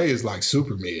 Chick-fil-A is like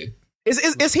super mid.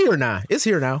 It's here now.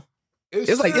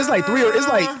 It's like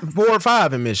 4 or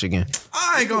 5 in Michigan.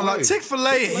 I ain't gonna lie.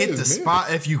 Chick-fil-A hit the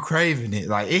spot if you craving it.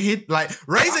 Like it hit like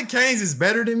Raising Cane's is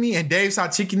better than me and Dave's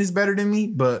Hot Chicken is better than me.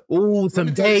 But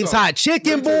some Dave's Hot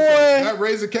Chicken, boy. That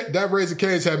Raising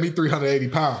Cane's had me 380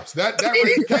 pounds. That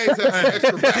Raising Cane's had some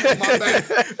extra back in my back.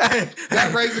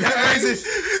 That Raising Cane's.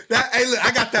 Hey, look,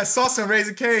 I got that sauce in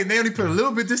Raising Cane. They only put a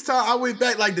little bit this time. I went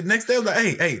back like the next day. I was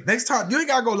like, hey, next time you ain't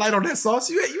gotta go light on that sauce.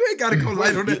 You ain't gotta go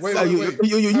light on that sauce. You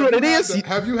know what it is?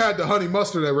 Have you had the honey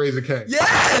mustard at Raising Cane?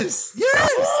 Yes.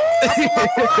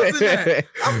 I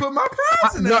put my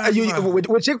fries in that.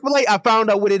 With Chick-fil-A, I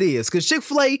found out what it is.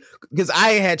 Because I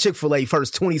had Chick-fil-A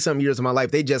first 20-something years of my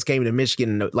life. They just came to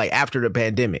Michigan like after the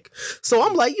pandemic. So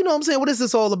I'm like, you know what I'm saying? What is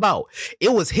this all about?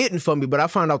 It was hitting for me, but I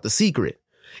found out the secret.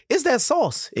 It's that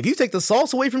sauce. If you take the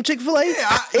sauce away from Chick-fil-A,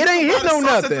 it ain't hit no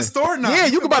nothing. At the store now. Yeah,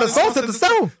 you can buy the sauce at the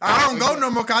store. I don't go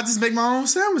no more. I just make my own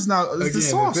sandwich now. It's the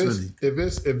sauce, really.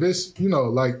 If it's you know,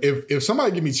 like if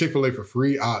somebody give me Chick-fil-A for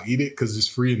free, I'll eat it because it's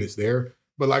free and it's there.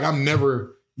 But like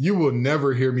you will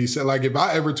never hear me say, like if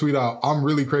I ever tweet out, I'm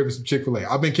really craving some Chick-fil-A.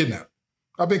 I've been kidnapped.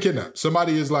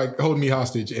 Somebody is like holding me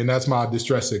hostage, and that's my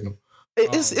distress signal.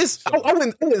 I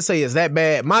wouldn't say it's that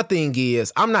bad. My thing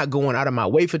is, I'm not going out of my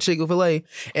way for Chick-fil-A,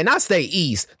 and I stay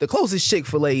east. The closest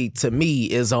Chick-fil-A to me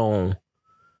is on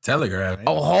Telegraph.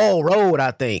 Hall Road,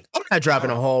 I think. I'm not driving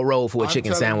a Hall Road for a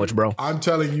chicken sandwich, bro. I'm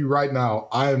telling you right now,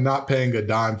 I am not paying a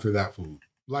dime for that food.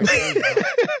 Like,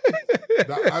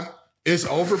 it's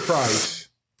overpriced.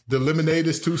 The lemonade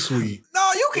is too sweet.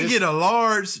 No, you can get a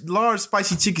large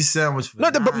spicy chicken sandwich for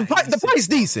the price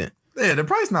decent. Yeah, the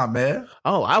price not bad.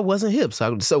 Oh, I wasn't hip.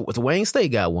 So Wayne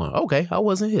State got one. Okay, I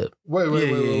wasn't hip. Wait.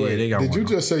 Did you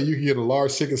just say you can get a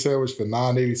large chicken sandwich for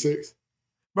 $9.86?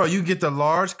 Bro, you get the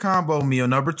large combo meal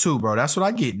number 2, bro. That's what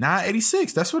I get.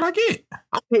 $9.86. That's what I get.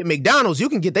 I hit McDonald's. You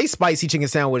can get they spicy chicken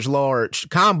sandwich large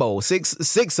combo, six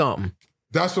something.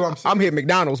 That's what I'm saying. I'm hitting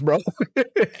McDonald's, bro.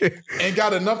 Ain't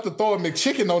got enough to throw a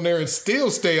McChicken on there and still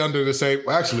stay under the same.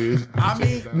 Well, actually, man,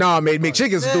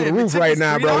 McChicken's through the roof right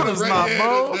now, bro.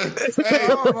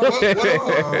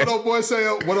 What old boy say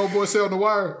on the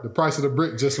wire? The price of the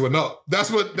brick just went up.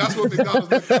 That's what McDonald's.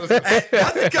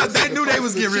 That's because they knew they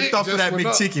was getting ripped off for that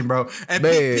McChicken, bro.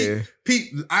 And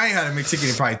Pete, I ain't had a McChicken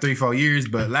in probably 3-4 years,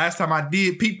 but last time I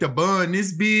did, Pete, the bun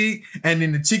this big, and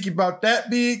then the chicken about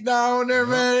that big down there,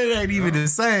 man. It ain't even the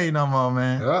same no more,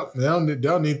 man. Yep, they don't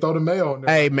need to throw the mayo on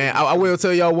there. Hey, man, I will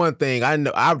tell y'all one thing. I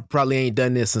know I probably ain't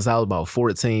done this since I was about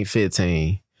 14,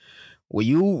 15. When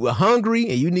you hungry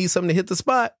and you need something to hit the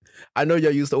spot, I know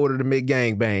y'all used to order the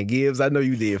McGangbang. Gibbs, I know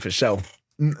you did for sure.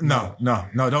 No,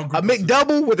 don't. A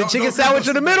McDouble with a chicken sandwich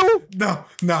in the middle? No.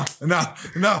 No,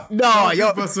 Don't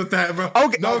yo. group us with that, bro.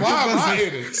 Okay. No, why am I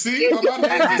in it? See, am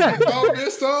I not just dog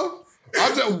this stuff?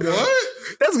 I'm just what?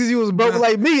 That's because you was broke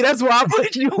like me. That's why I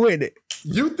put you in it.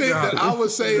 You think that I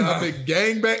was saying a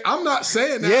McGangbang? I'm not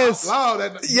saying that Yes. out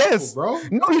loud. Yes, bro.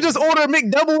 No, you just order a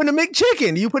McDouble and a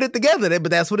McChicken. You put it together, but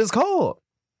that's what it's called.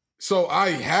 So I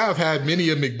have had many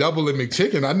a McDouble and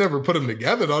McChicken. I never put them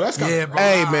together though. That's kind of Bro.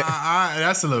 Hey, man.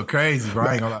 That's a little crazy, bro.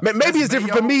 I ain't gonna lie. Maybe it's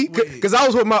different for me because I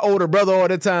was with my older brother all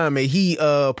the time, and he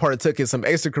partook in some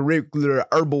extracurricular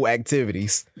herbal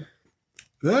activities.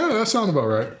 Yeah, that sounds about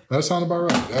right. That sounds about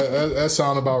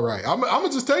right. I'm gonna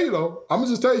just tell you though.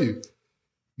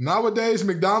 Nowadays,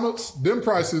 McDonald's, them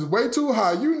prices way too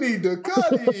high. You need to cut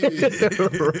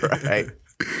it. Right.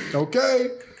 Okay.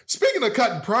 Speaking of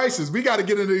cutting prices, we got to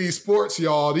get into these sports,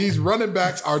 y'all. These running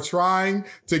backs are trying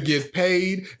to get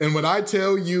paid. And when I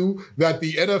tell you that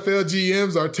the NFL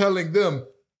GMs are telling them,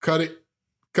 cut it,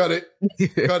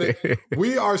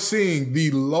 we are seeing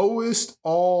the lowest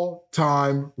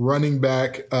all-time running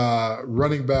back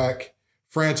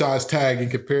franchise tag in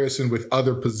comparison with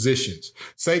other positions.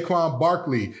 Saquon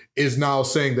Barkley is now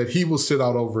saying that he will sit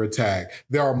out over a tag.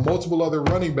 There are multiple other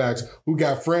running backs who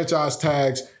got franchise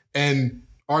tags and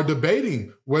are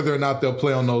debating whether or not they'll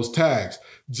play on those tags.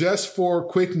 Just for a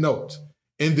quick note,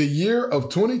 in the year of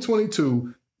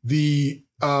 2022, the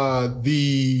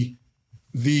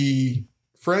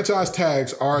franchise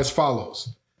tags are as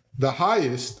follows. The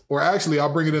highest, or actually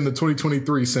I'll bring it into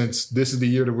 2023 since this is the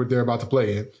year that they're about to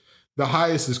play in. The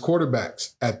highest is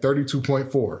quarterbacks at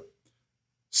 32.4.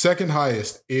 Second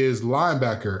highest is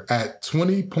linebacker at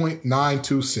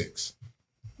 20.926.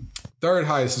 Third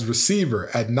highest is receiver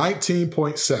at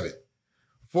 19.7.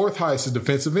 Fourth highest is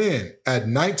defensive end at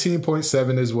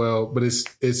 19.7 as well, but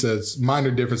it's a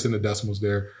minor difference in the decimals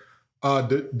there.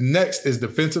 Next is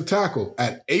defensive tackle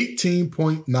at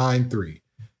 18.93.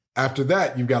 After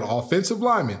that, you've got offensive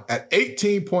lineman at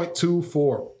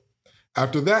 18.24.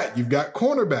 After that, you've got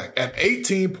cornerback at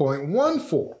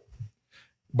 18.14.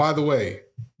 By the way,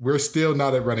 we're still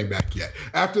not at running back yet.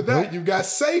 After that, you've got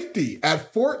safety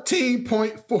at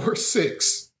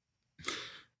 14.46.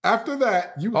 After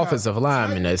that, you offensive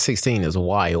lineman at 16 is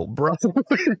wild, bro.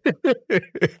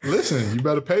 Listen, you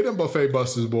better pay them buffet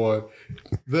busters, boy.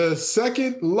 The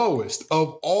second lowest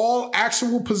of all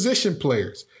actual position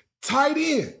players, tight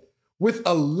end, with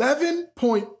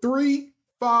 11.35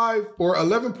 or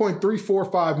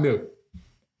 11.345 million.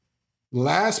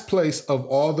 Last place of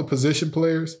all the position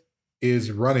players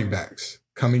is running backs,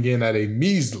 coming in at a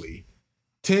measly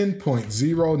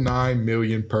 10.09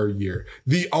 million per year.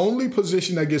 The only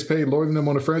position that gets paid lower than them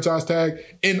on the franchise tag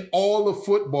in all of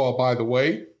football, by the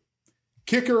way,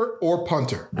 kicker or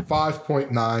punter,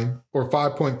 5.9 or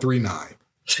 5.39.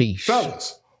 Sheesh.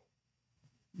 Fellas,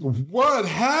 what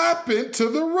happened to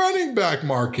the running back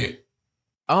market?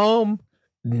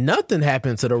 Nothing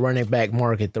happened to the running back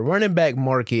market. The running back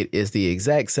market is the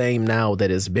exact same now that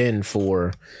it's been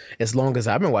for as long as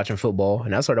I've been watching football,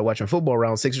 and I started watching football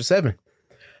around 6 or 7.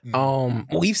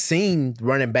 We've seen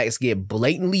running backs get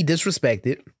blatantly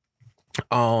disrespected.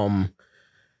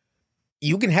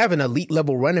 You can have an elite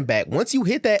level running back. Once you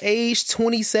hit that age,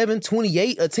 27,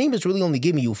 28, a team is really only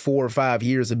giving you 4 or 5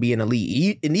 years of being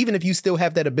elite. And even if you still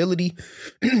have that ability,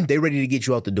 they're ready to get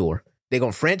you out the door. They're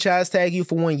going to franchise tag you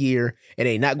for 1 year, and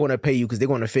they're not going to pay you because they're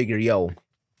going to figure, yo,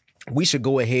 we should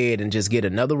go ahead and just get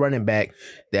another running back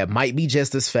that might be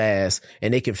just as fast,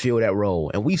 and they can fill that role.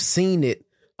 And we've seen it.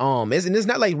 It's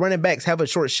not like running backs have a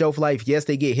short shelf life. Yes,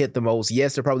 they get hit the most.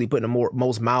 Yes, they're probably putting the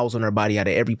most miles on their body out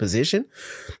of every position.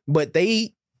 But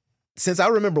since I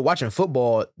remember watching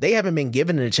football, they haven't been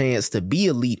given a chance to be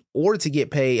elite or to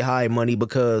get paid high money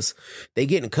because they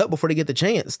getting cut before they get the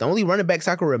chance. The only running backs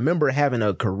I can remember having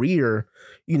a career,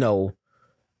 longer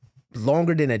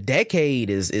than a decade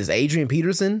is Adrian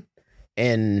Peterson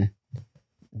and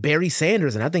Barry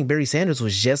Sanders. And I think Barry Sanders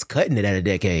was just cutting it at a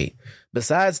decade.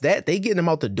 Besides that, they getting them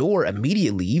out the door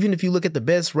immediately. Even if you look at the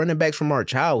best running backs from our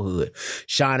childhood,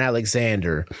 Sean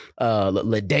Alexander,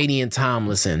 LaDainian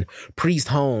Tomlinson, Priest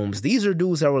Holmes, these are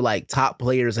dudes that were like top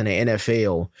players in the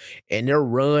NFL, and their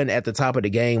run at the top of the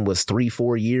game was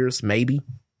 3-4 years, maybe.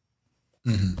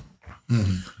 Mm-hmm.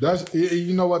 Mm-hmm. That's,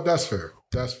 you know what? That's fair.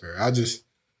 That's fair.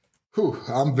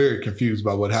 I'm very confused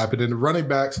by what happened. And the running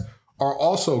backs are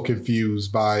also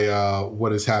confused by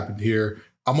what has happened here.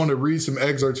 I'm going to read some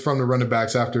excerpts from the running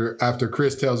backs after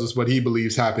Chris tells us what he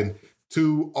believes happened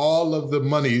to all of the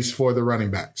monies for the running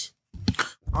backs.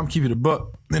 I'm keeping the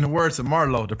buck. In the words of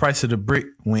Marlo, the price of the brick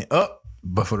went up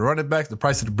But for the running backs, the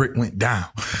price of the brick went down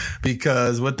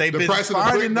because what they've The been price of the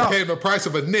brick finding out. became the price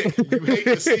of a nick. You hate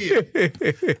to see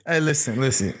it. Hey,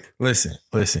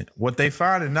 listen. What they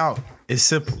finding out is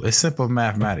simple. It's simple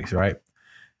mathematics, right?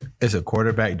 It's a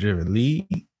quarterback-driven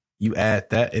league. You add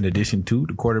that in addition to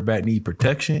the quarterback need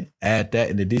protection. Add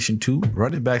that in addition to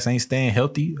running backs ain't staying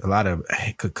healthy. A lot of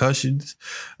concussions,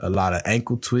 a lot of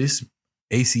ankle twists,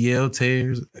 ACL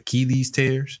tears, Achilles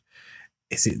tears.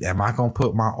 Am I going to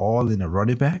put my all in a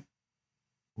running back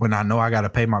when I know I got to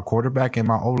pay my quarterback and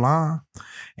my O-line?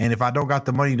 And if I don't got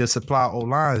the money to supply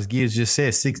O-line, as Gibbs just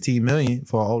said, $16 million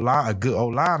for O-line, a good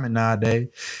O-lineman nowadays.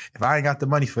 If I ain't got the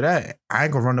money for that, I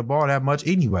ain't going to run the ball that much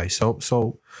anyway. So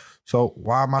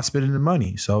why am I spending the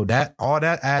money? So that all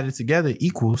that added together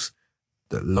equals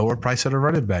the lower price of the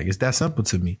running back. It's that simple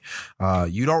to me.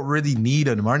 You don't really need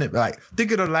a running back. Like,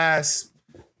 think of the last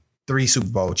 3 Super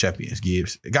Bowl champions,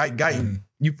 Gibbs.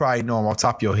 You probably know them off the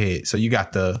top of your head. So you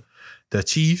got the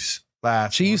Chiefs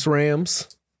last Chiefs, Rams,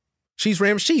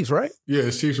 right? Yeah,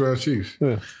 it's Chiefs, Rams, Chiefs.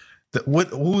 Yeah.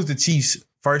 Who was the Chiefs'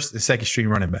 first and second string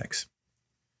running backs?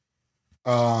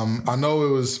 I know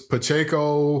it was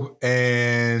Pacheco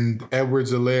and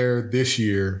Edwards-Helaire this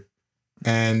year.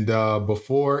 And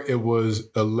before it was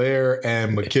Helaire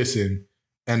and McKisson.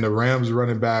 And the Rams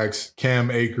running backs,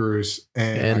 Cam Akers,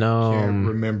 and I can't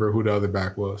remember who the other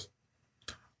back was.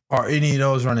 Are any of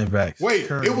those running backs? Wait,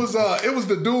 it was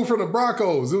the dude from the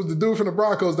Broncos. It was the dude from the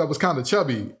Broncos that was kind of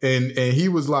chubby, and he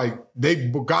was like, they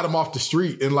got him off the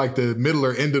street in like the middle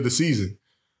or end of the season.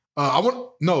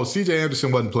 CJ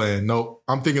Anderson wasn't playing. No,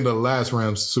 I'm thinking of the last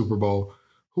Rams Super Bowl.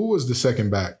 Who was the second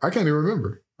back? I can't even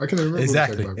remember.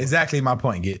 Exactly my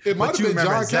point, Git. It might have been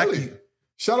John Kelly.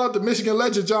 Shout out to Michigan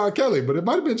legend John Kelly, but it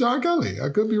might have been John Kelly. I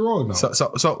could be wrong though.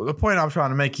 So the point I'm trying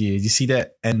to make is you see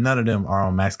that, and none of them are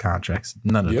on max contracts.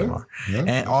 None of them are. Yeah,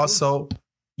 and also,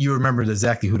 you remember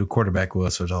exactly who the quarterback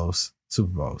was for those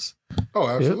Super Bowls. Oh,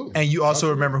 absolutely. And you also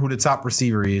remember who the top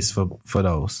receiver is for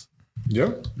those.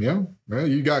 Yeah. Man,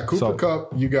 you got Cooper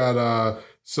Kupp. You got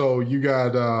what's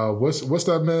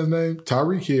that man's name?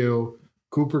 Tyreek Hill,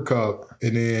 Cooper Kupp,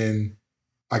 and then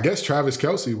I guess Travis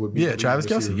Kelce would be. Yeah, Travis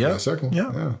Kelce. Yeah. Second.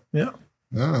 Yeah.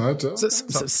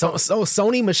 So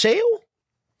Sony Michel?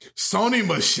 Sony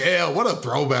Michel. What a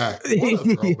throwback.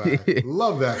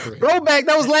 Love that for him. Throwback,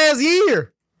 that was last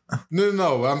year.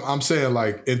 No. I'm saying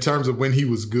like in terms of when he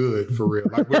was good for real.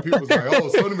 Like when people was like, oh,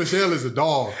 Sony Michel is a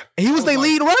dog. He was their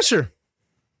lead rusher.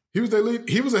 He was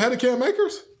ahead of Cam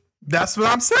Akers? That's what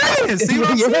I'm saying. See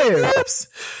what I'm saying, Lips?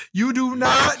 You do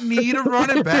not need a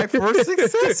running back for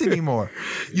success anymore.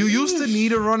 You used to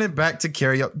need a running back to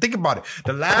carry up. Think about it.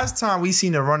 The last time we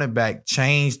seen a running back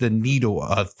change the needle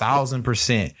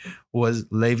 1,000% was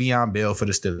Le'Veon Bell for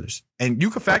the Steelers. And you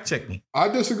can fact check me. I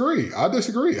disagree. I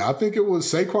think it was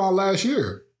Saquon last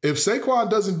year. If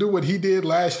Saquon doesn't do what he did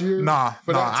last year, that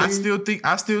team,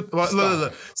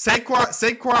 look.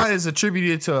 Saquon is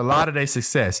attributed to a lot of their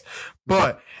success.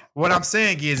 But what I'm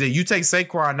saying is that you take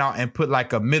Saquon out and put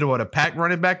like a middle of the pack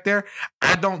running back there,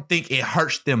 I don't think it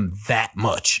hurts them that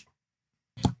much.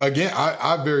 Again,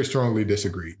 I very strongly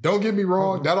disagree. Don't get me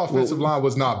wrong. That offensive line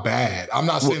was not bad. I'm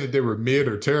not saying that they were mid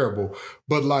or terrible,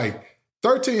 but like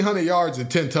 1,300 yards and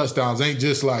 10 touchdowns ain't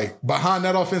just like behind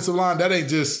that offensive line. That ain't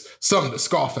just something to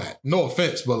scoff at. No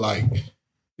offense, but like,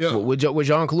 yeah. Would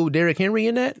y'all include Derrick Henry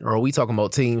in that? Or are we talking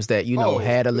about teams that,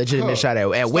 had a legitimate shot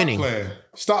at winning?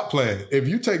 Stop playing. If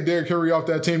you take Derrick Henry off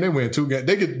that team, they win 2 games.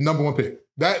 They get number 1 pick.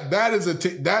 That is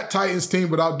that Titans team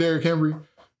without Derrick Henry.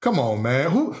 Come on,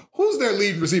 man. Who's their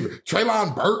lead receiver?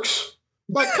 Treylon Burks?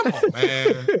 Like, come on,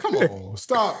 man. Come on.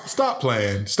 Stop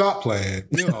playing.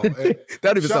 That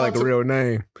don't even sound like a real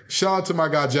name. Shout out to my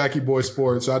guy, Jackie Boy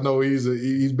Sports. I know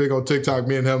he's big on TikTok.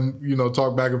 Me and him,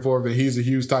 talk back and forth, and he's a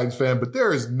huge Titans fan. But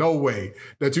there is no way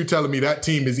that you're telling me that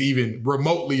team is even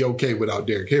remotely okay without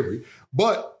Derrick Henry.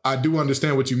 But I do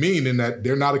understand what you mean in that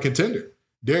they're not a contender.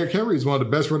 Derrick Henry is one of the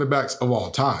best running backs of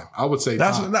all time. I would say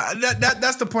that's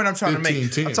the point I'm trying to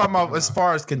make. I'm talking about as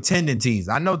far as contending teams.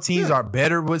 I know teams are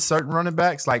better with certain running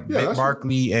backs like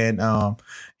Barkley and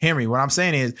Henry. What I'm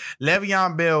saying is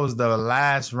Le'Veon Bell was the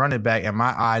last running back in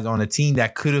my eyes on a team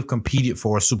that could have competed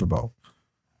for a Super Bowl.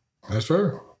 That's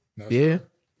fair.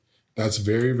 That's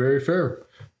very, very fair.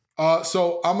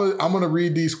 So I'm gonna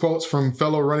read these quotes from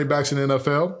fellow running backs in the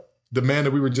NFL. The man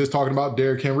that we were just talking about,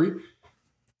 Derrick Henry.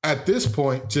 At this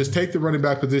point, just take the running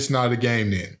back position out of the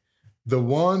game then. The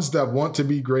ones that want to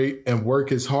be great and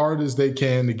work as hard as they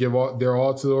can to give their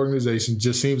all to the organization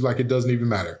just seems like it doesn't even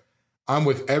matter. I'm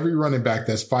with every running back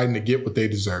that's fighting to get what they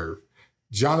deserve.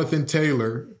 Jonathan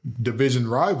Taylor, division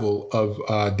rival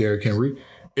of Derrick Henry,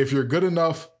 if you're good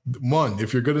enough, 1,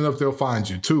 if you're good enough, they'll find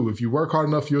you. 2, if you work hard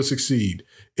enough, you'll succeed.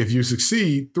 If you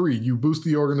succeed, 3, you boost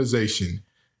the organization.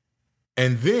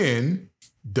 And then,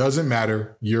 doesn't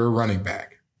matter, you're a running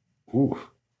back. Ooh,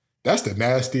 that's the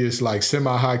nastiest, like,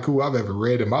 semi-haiku I've ever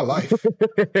read in my life.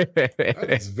 That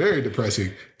is very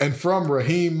depressing. And from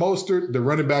Raheem Mostert, the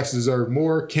running backs deserve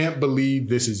more. Can't believe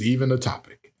this is even a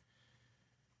topic.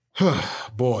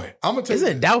 Boy, I'm going to tell you.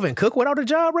 Isn't Dalvin Cook without a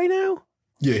job right now?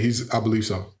 Yeah, I believe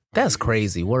so. That's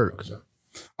crazy work.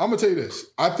 I'm going to tell you this.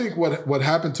 I think what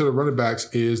happened to the running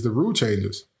backs is the rule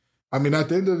changes. I mean, at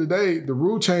the end of the day, the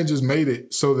rule changes made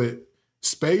it so that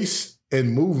space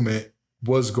and movement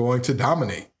was going to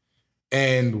dominate.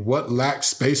 And what lacks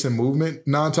space and movement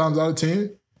 9 times out of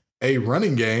 10? A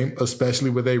running game, especially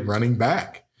with a running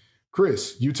back.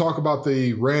 Chris, you talk about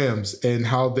the Rams and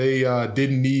how they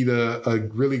didn't need a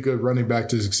really good running back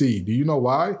to succeed. Do you know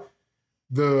why?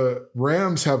 The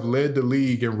Rams have led the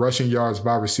league in rushing yards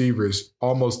by receivers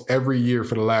almost every year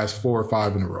for the last 4 or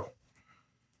 5 in a row.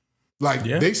 Like,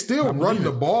 they still run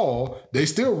the ball. They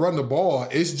still run the ball.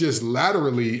 It's just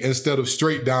laterally instead of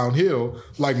straight downhill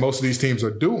like most of these teams are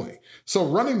doing. So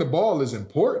running the ball is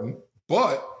important,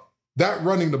 but that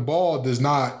running the ball does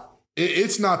not,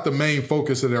 it's not the main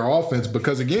focus of their offense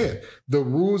because, again, the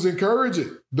rules encourage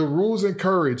it. The rules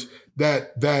encourage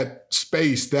that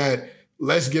space, that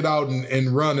let's get out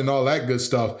and run and all that good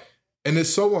stuff. And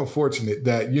it's so unfortunate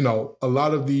that, you know, a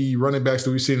lot of the running backs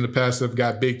that we've seen in the past have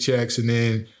got big checks and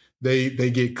then they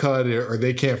get cut or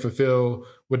they can't fulfill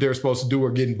what they're supposed to do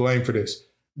or getting blamed for this.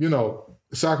 You know,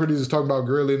 Socrates is talking about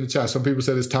Gurley in the chat. Some people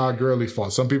said it's Todd Gurley's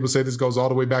fault. Some people say this goes all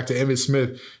the way back to Emmitt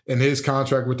Smith and his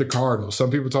contract with the Cardinals. Some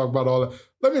people talk about all that.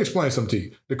 Let me explain something to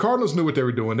you. The Cardinals knew what they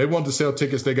were doing. They wanted to sell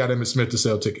tickets. They got Emmitt Smith to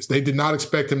sell tickets. They did not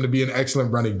expect him to be an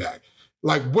excellent running back.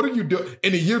 Like, what are you doing?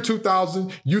 In the year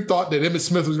 2000, you thought that Emmitt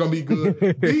Smith was going to be good?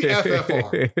 Be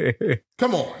FFR.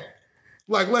 Come on.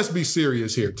 Like, let's be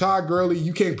serious here. Todd Gurley,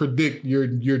 you can't predict your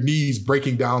knees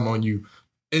breaking down on you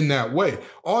in that way.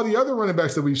 All the other running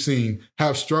backs that we've seen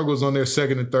have struggles on their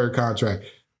second and third contract.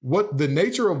 What the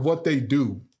nature of what they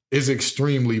do is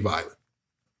extremely violent.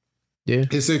 Yeah.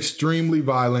 It's extremely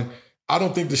violent. I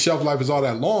don't think the shelf life is all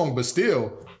that long, but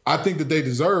still, I think that they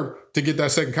deserve to get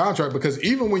that second contract because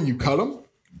even when you cut them,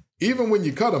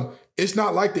 it's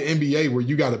not like the NBA where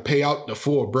you got to pay out the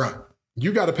full brunt.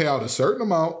 You got to pay out a certain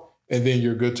amount and then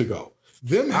you're good to go.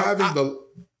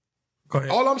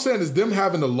 All I'm saying is them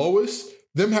having the lowest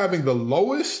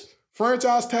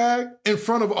franchise tag in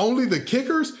front of only the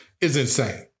kickers is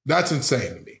insane. That's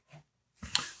insane to me.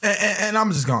 And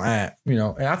I'm just going to add, you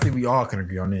know, and I think we all can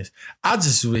agree on this. I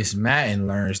just wish Madden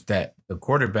learns that the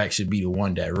quarterback should be the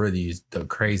one that really is the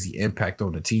crazy impact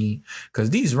on the team. Because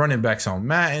these running backs on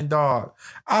Madden, dog,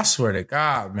 I swear to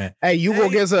God, man. Hey, you go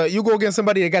against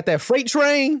somebody that got that freight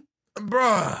train?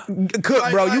 Bruh. Cook,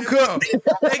 like, bro. You cook.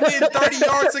 They get 30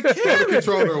 yards a carry. Throw the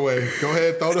controller away. Go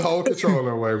ahead, throw the whole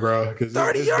controller away, bro.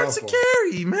 30 yards a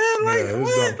carry, man. Like,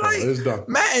 what? It's done.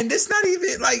 Man, this not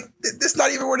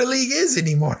even where the league is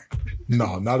anymore.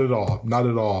 No, not at all. Not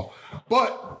at all.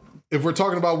 But if we're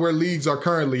talking about where leagues are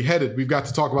currently headed, we've got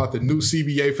to talk about the new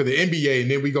CBA for the NBA,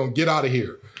 and then we're going to get out of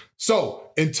here.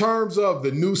 So, in terms of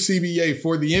the new CBA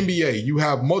for the NBA, you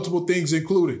have multiple things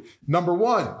included. Number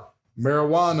 1,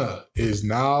 marijuana is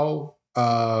now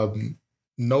no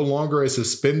longer a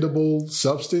suspendable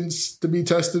substance to be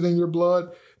tested in your blood.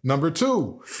 Number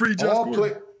 2,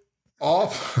 all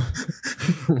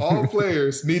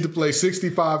players need to play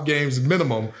 65 games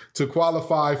minimum to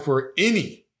qualify for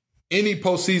any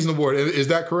postseason award. Is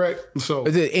that correct? So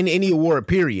in any award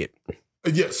period.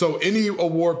 Yeah, so any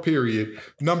award period.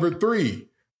 Number 3,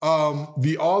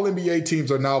 the All-NBA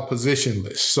teams are now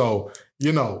positionless. So,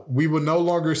 you know, we will no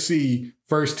longer see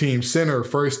first team center,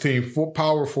 first team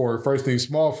power forward, first team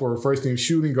small forward, first team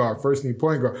shooting guard, first team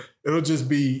point guard. It'll just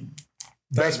be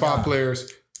best 5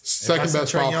 players, second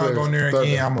best 5 players. On there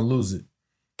again, I'm gonna lose it.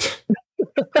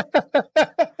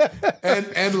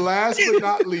 and last but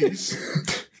not least,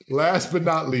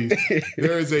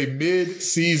 there is a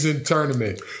mid-season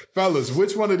tournament. Fellas,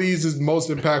 which one of these is most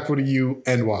impactful to you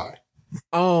and why?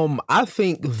 I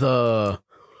think the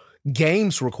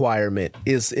games requirement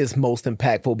is most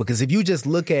impactful because if you just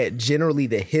look at generally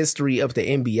the history of the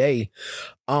NBA,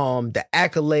 the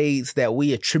accolades that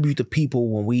we attribute to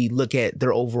people when we look at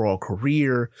their overall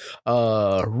career,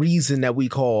 reason that we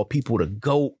call people the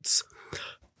GOATs,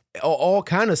 all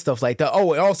kind of stuff like that.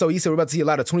 Oh, and also he said we're about to see a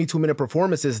lot of 22-minute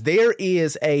performances. There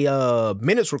is a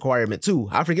minutes requirement too.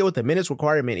 I forget what the minutes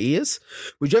requirement is,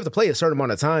 but you have to play a certain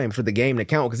amount of time for the game to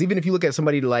count. Because even if you look at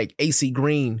somebody like AC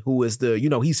Green, who is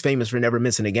he's famous for never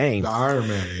missing a game. The Iron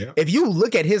Man, yeah. If you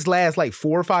look at his last like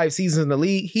 4 or 5 seasons in the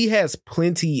league, he has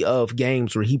plenty of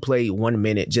games where he played 1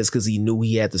 minute just because he knew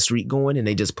he had the streak going, and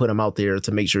they just put him out there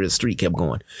to make sure his streak kept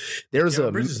going. There's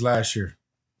Bridges last year.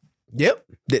 Yep.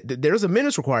 There's a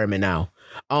minutes requirement now.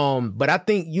 But I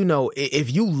think,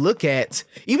 if you look at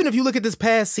this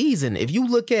past season, if you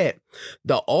look at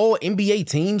the all NBA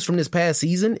teams from this past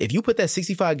season, if you put that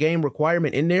 65 game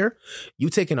requirement in there, you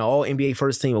taking an all NBA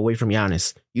first team away from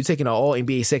Giannis. You taking an all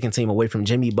NBA second team away from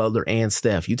Jimmy Butler and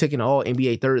Steph. You taking an all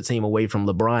NBA third team away from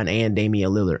LeBron and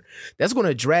Damian Lillard. That's going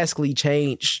to drastically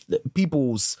change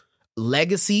people's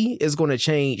legacy. Is going to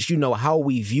change, how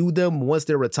we view them once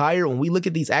they're retired. When we look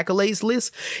at these accolades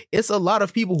lists, it's a lot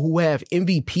of people who have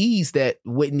MVPs that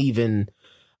wouldn't even,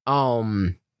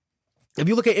 if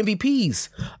you look at MVPs,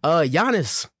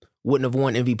 Giannis wouldn't have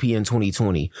won MVP in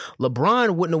 2020.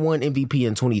 LeBron wouldn't have won MVP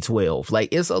in 2012. Like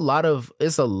it's a lot of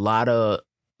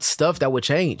stuff that would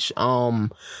change.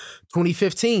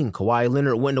 2015, Kawhi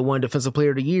Leonard wouldn't have won Defensive Player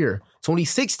of the Year.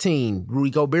 2016, Rudy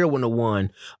Gobert wouldn't have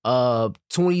won.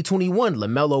 2021,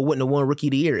 LaMelo wouldn't have won Rookie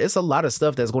of the Year. It's a lot of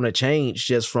stuff that's going to change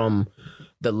just from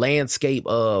the landscape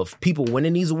of people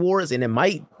winning these awards, and it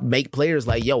might make players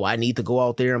like, yo, I need to go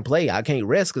out there and play. I can't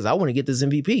rest because I want to get this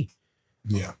MVP.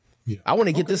 Yeah. I want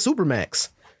to get this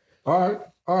Supermax. All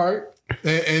right.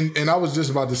 And I was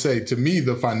just about to say, to me,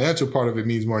 the financial part of it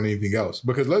means more than anything else.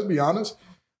 Because let's be honest,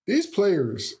 these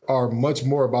players are much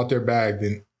more about their bag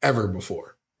than ever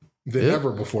before. They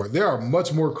are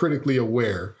much more critically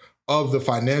aware of the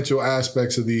financial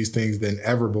aspects of these things than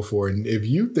ever before. And if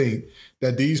you think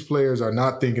that these players are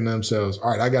not thinking to themselves, all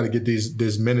right, I got to get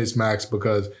this minutes max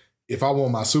because if I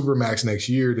want my super max next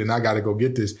year, then I got to go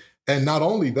get this. And not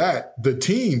only that, the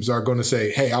teams are going to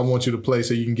say, hey, I want you to play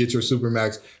so you can get your super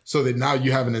max so that now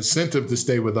you have an incentive to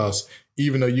stay with us,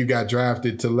 even though you got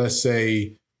drafted to, let's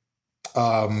say,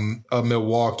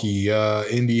 Milwaukee,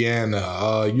 Indiana,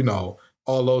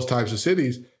 all those types of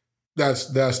cities. That's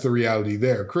the reality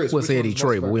there. Chris, we'll say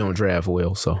Detroit, but we don't draft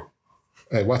well, so.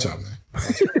 Hey, watch out, man.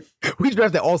 We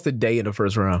drafted Austin Day in the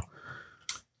first round.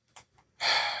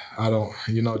 I don't,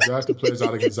 drafted players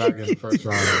out of Gonzaga in the first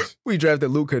round. We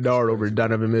drafted Luke Kennard over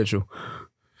Donovan Mitchell.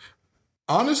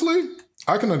 Honestly,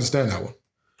 I can understand that one.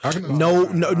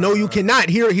 No, you cannot.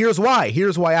 Here's why.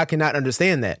 Here's why I cannot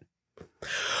understand that.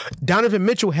 Donovan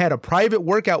Mitchell had a private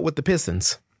workout with the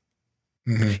Pistons.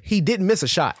 Mm-hmm. He didn't miss a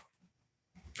shot.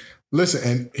 Listen,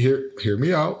 and hear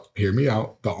me out.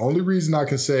 The only reason I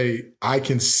can say I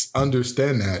can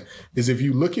understand that is if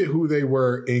you look at who they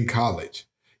were in college,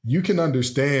 you can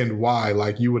understand why,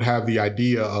 like, you would have the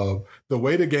idea of the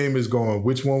way the game is going.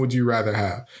 Which one would you rather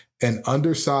have? An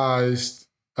undersized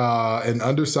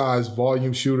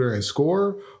volume shooter and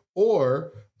scorer,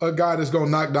 or a guy that's going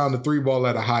to knock down the three ball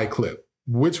at a high clip?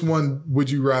 Which one would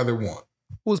you rather want?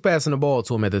 Who was passing the ball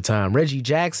to him at the time? Reggie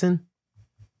Jackson?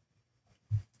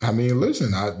 I mean,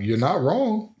 listen, you're not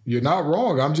wrong. You're not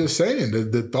wrong. I'm just saying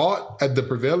the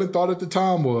prevailing thought at the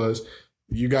time was,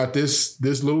 you got this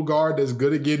little guard that's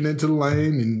good at getting into the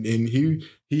lane, and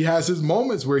he has his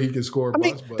moments where he can score.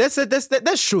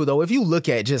 That's true though. If you look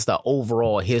at just the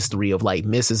overall history of like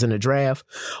misses in the draft,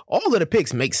 all of the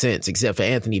picks make sense except for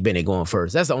Anthony Bennett going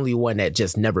first. That's the only one that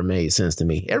just never made sense to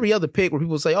me. Every other pick where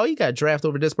people say, "Oh, you got to draft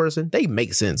over this person," they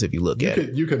make sense if you look at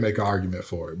it. You can make an argument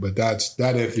for it, but that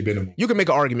Anthony Bennett. You can make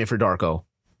an argument for Darko.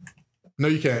 No,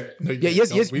 you can't. No,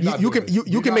 yes.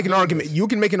 You can make an argument. You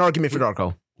can make an argument for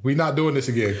Darko. We're not doing this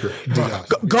again, Chris.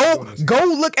 Go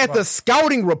look at the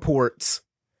scouting reports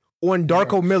on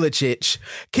Darko Milicic,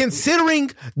 considering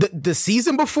the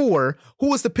season before, who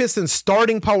was the Pistons'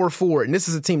 starting power forward, and this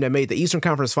is a team that made the Eastern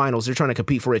Conference Finals. They're trying to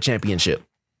compete for a championship.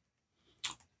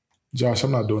 Josh,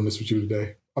 I'm not doing this with you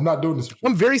today.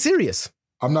 I'm very serious.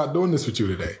 I'm not doing this with you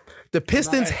today. The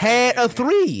Pistons had a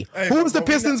three. Who was the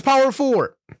Pistons' power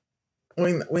forward?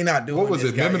 We not doing. What was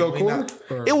it? Mehmet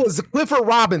Okur? It was Clifford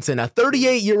Robinson. A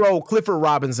 38-year-old Clifford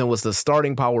Robinson was the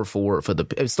starting power forward for the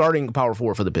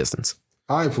Pistons.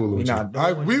 I ain't fooling with you.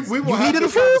 We will have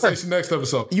this conversation next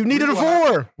episode. You needed a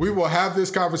four. We will have this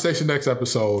conversation next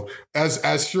episode.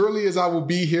 As surely as I will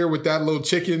be here with that little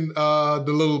chicken, what's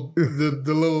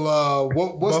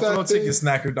Buffalo that chicken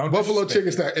snacker? Don't Buffalo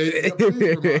chicken snack.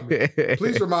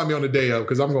 Please remind me on the day of,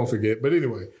 because I'm gonna forget. But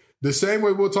anyway. The same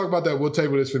way we'll talk about that, we'll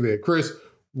table this for there. Chris,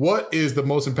 what is the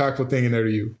most impactful thing in there to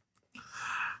you?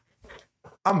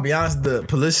 I'm gonna be honest, the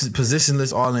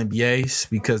positionless All NBAs,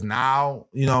 because now,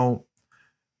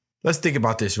 let's think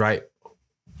about this, right?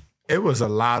 It was a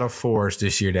lot of forwards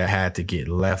this year that had to get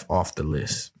left off the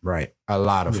list, right? A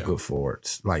lot of good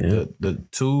forwards. Like the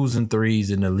 2s and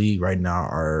 3s in the league right now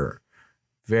are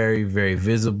very, very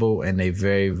visible, and they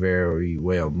very, very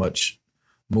well much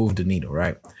move the needle,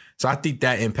 right? So I think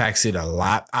that impacts it a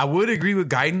lot. I would agree with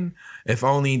Guyton, if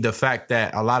only the fact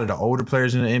that a lot of the older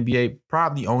players in the NBA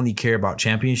probably only care about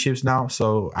championships now.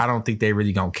 So I don't think they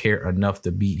really gonna care enough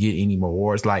to get any more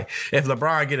awards. Like if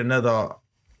LeBron get another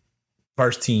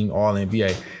first team All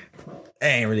NBA,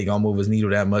 ain't really gonna move his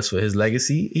needle that much for his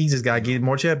legacy. He just gotta get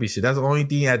more championships. That's the only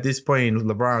thing at this point in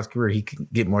LeBron's career he can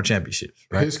get more championships.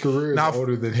 Right? His career is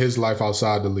older than his life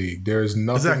outside the league. There's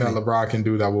nothing that LeBron can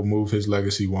do that will move his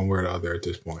legacy one way or the other at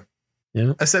this point.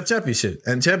 Yeah. Except championships.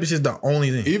 And championships the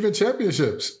only thing. Even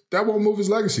championships, that won't move his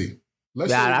legacy.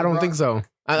 I don't think so.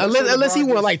 Unless he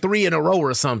won like 3 in a row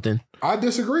or something. I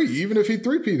disagree. Even if he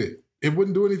three-peated, it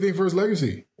wouldn't do anything for his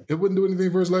legacy. No,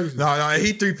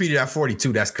 he three-peated at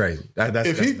 42. That's crazy.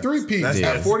 If he three-peats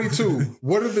at 42,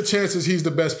 what are the chances he's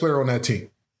the best player on that team?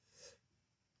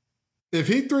 If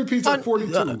he three-peats at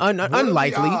 42, unlikely. What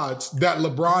are the odds that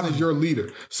LeBron is your leader?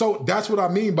 So that's what I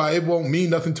mean by it won't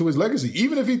mean nothing to his legacy.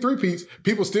 Even if he three-peats,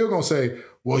 people still gonna say,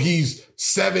 well, he's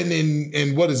 7 and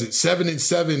 7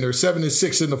 or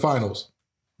 7-6 in the finals.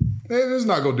 It's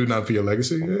not gonna do nothing for your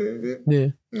legacy. Yeah.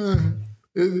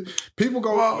 People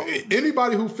go.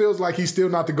 Anybody who feels like he's still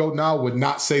not the GOAT now would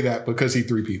not say that because he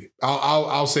three-peated.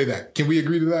 I'll say that. Can we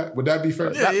agree to that? Would that be fair?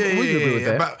 We can agree with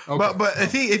that. But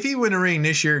if he win the ring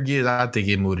this year, I think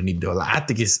it would need to do a lot. I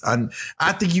think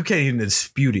you can't even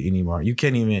dispute it anymore. You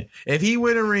can't even. If he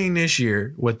win a ring this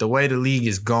year with the way the league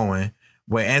is going,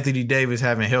 where Anthony Davis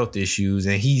having health issues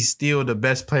and he's still the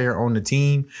best player on the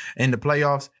team in the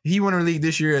playoffs, he won the league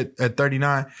this year at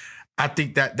 39. I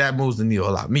think that moves the needle a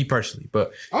lot, me personally.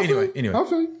 But anyway.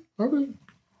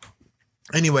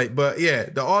 Anyway, but yeah,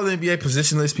 the All NBA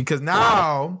positionless, because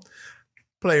now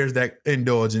players that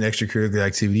indulge in extracurricular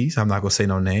activities, I'm not going to say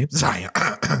no names,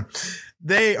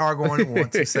 they are going to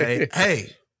want to say,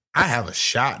 hey, I have a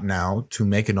shot now to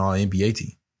make an All NBA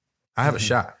team. I have a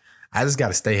shot. I just got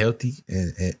to stay healthy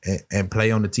and play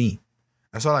on the team.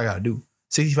 That's all I got to do.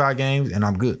 65 games and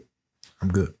I'm good.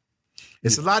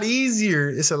 It's a lot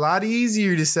easier. To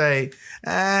say,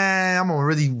 I'm going to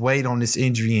really wait on this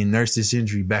injury and nurse this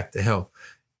injury back to health.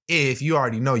 If you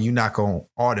already know you're not going to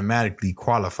automatically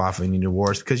qualify for any of the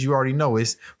awards because you already know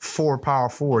it's 4 power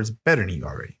forwards better than you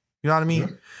already. You know what I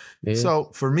mean? Yeah. So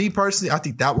for me personally, I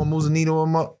think that one moves the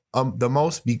needle the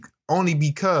most only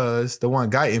because the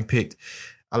one Guyton picked,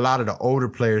 a lot of the older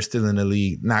players still in the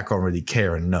league not going to really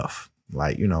care enough.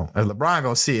 Like, if LeBron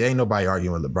going to sit, ain't nobody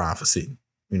arguing with LeBron for sitting.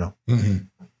 I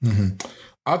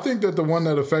think that the one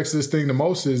that affects this thing the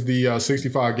most is the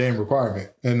 65 game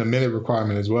requirement and the minute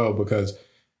requirement as well, because,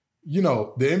 the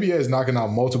NBA is knocking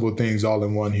out multiple things all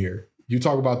in one here. You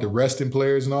talk about the resting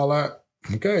players and all that.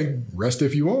 Okay, rest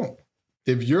if you want.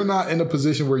 If you're not in a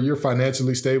position where you're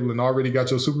financially stable and already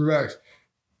got your super vax,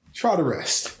 try to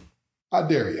rest. I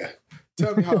dare you.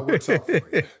 Tell me how it works out for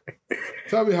you.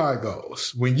 Tell me how it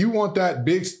goes. When you want that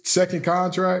big second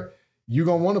contract, you're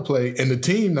going to want to play. And the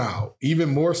team now, even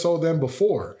more so than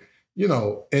before,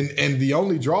 and the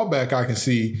only drawback I can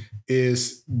see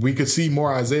is we could see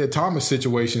more Isaiah Thomas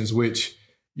situations, which,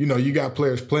 you got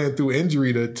players playing through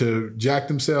injury to jack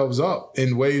themselves up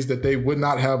in ways that they would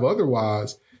not have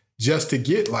otherwise, just to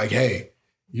get like, hey,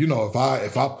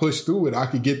 if I push through it, I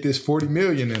could get this $40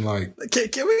 million and like.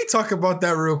 Can we talk about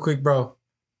that real quick, bro?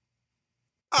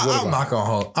 I'm not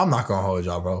gonna hold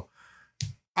y'all, bro.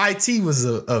 IT was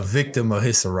a victim of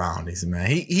his surroundings, man.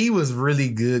 He was really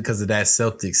good because of that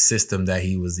Celtics system that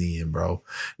he was in, bro.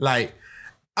 Like,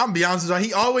 I'm gonna be honest with you,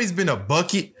 he always been a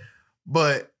bucket,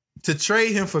 but to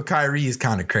trade him for Kyrie is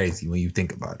kind of crazy when you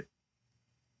think about it.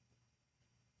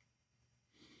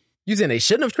 You saying they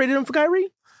shouldn't have traded him for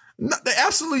Kyrie? No, they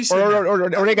absolutely should.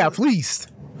 Or they got fleeced.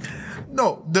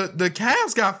 No, the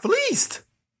Cavs got fleeced.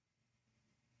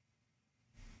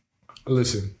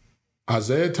 Listen,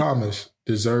 Isaiah Thomas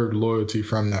deserved loyalty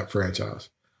from that franchise.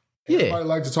 Yeah. Everybody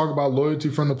like to talk about loyalty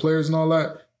from the players and all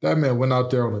that. That man went out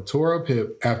there on a tore up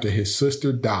hip after his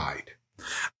sister died.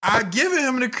 I give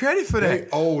him the credit for that. They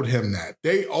owed him that.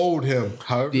 They owed him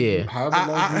however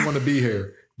long you want to be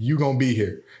here, you going to be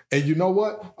here. And you know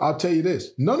what? I'll tell you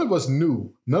this. None of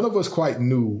us quite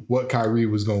knew what Kyrie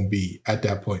was going to be at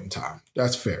that point in time.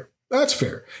 That's fair. That's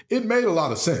fair. It made a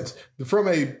lot of sense. From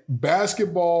a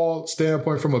basketball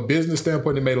standpoint, from a business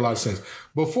standpoint, it made a lot of sense.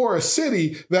 But for a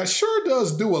city that sure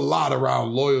does do a lot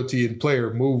around loyalty and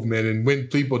player movement and when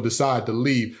people decide to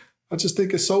leave, I just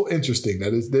think it's so interesting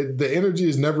that the energy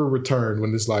is never returned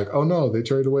when it's like, oh no, they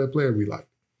traded away a player we like.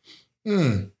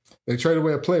 They traded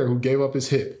away a player who gave up his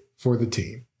hip for the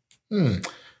team.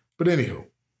 But anywho,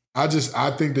 I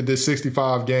think that this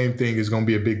 65 game thing is going to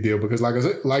be a big deal because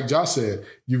like Josh said,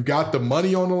 you've got the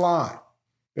money on the line.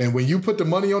 And when you put the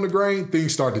money on the grain,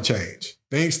 things start to change.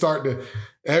 Things start to,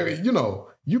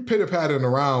 you pitter-pattering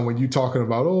around when you're talking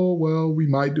about, oh, well, we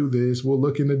might do this. We'll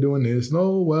look into doing this.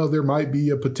 No, well, there might be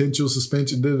a potential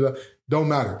suspension. Don't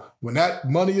matter. When that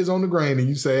money is on the grain and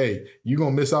you say, hey, you're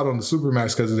going to miss out on the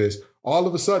Supermax because of this, all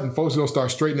of a sudden, folks are going to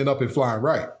start straightening up and flying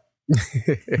right.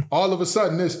 All of a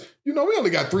sudden, we only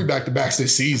got 3 back-to-backs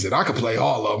this season. I could play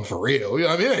all of them for real. You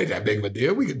know what I mean? It ain't that big of a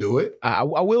deal. We could do it. I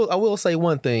will say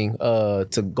one thing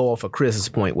to go off of Chris's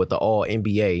point with the all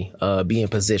NBA being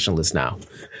positionless now.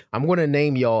 I'm going to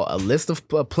name y'all a list of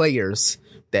players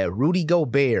that Rudy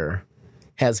Gobert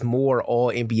has more all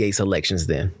NBA selections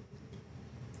than.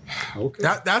 Okay.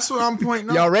 That's what I'm pointing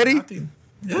out. Y'all ready?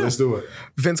 Yeah. Let's do it.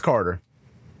 Vince Carter.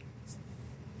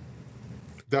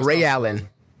 Ray Allen.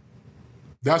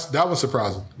 That was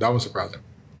surprising.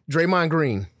 Draymond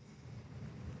Green.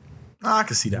 I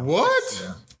can see that. What?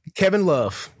 Yeah. Kevin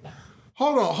Love.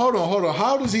 Hold on.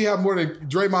 How does he have more than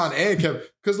Draymond and Kevin?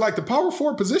 Because the power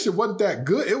forward position wasn't that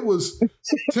good. It was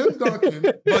Tim Duncan.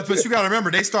 but you got to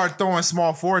remember, they started throwing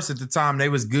small forwards at the time. They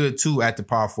was good too at the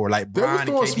power forward, like Brian and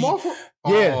KD. Small forward.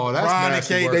 Yeah. Oh, that's Brian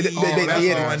nasty. and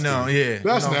KD.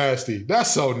 That's nasty.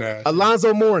 That's so nasty.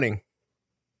 Alonzo Mourning.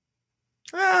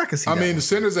 I can see that. The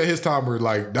centers at his time were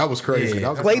that was crazy.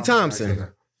 Yeah. That was Klay Thompson.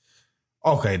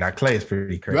 Okay, now Klay is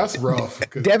pretty crazy. That's rough.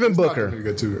 Devin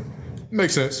Booker.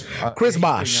 Makes sense. Chris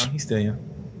Bosh. He's still young.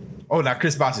 Oh, now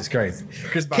Chris Bosh is crazy.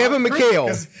 Kevin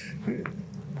McHale.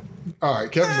 All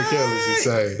right, Kevin McHale is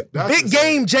insane. Big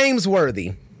game James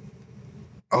Worthy.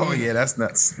 Oh, yeah, that's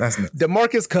nuts.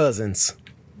 DeMarcus Cousins.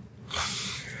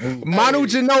 Manu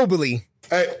Ginobili.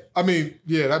 Hey,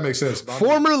 that makes sense.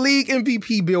 Former league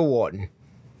MVP Bill Walton.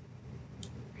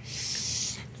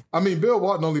 Bill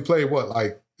Walton only played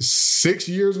 6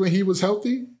 years when he was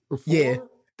healthy? Or 4? Yeah.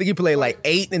 I think he played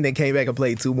 8 and then came back and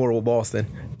played 2 more with Boston.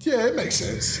 Yeah, it makes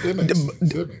sense.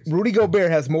 Rudy Gobert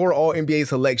has more all-NBA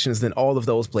selections than all of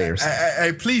those players.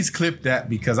 Hey, please clip that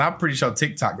because I'm pretty sure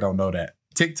TikTok don't know that.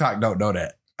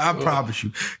 I promise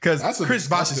you. Because Chris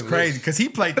Bosh is crazy because he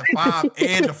played the 5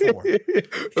 and the 4.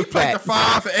 He played the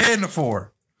 5 and the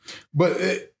 4. But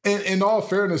in all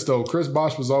fairness, though, Chris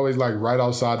Bosh was always right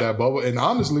outside that bubble. And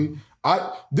honestly,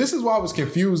 this is why I was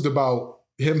confused about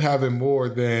him having more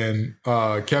than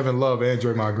Kevin Love and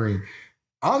Draymond Green.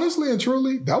 Honestly and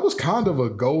truly, that was kind of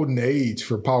a golden age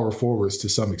for power forwards to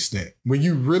some extent. When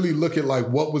you really look at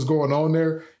what was going on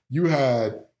there, you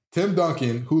had Tim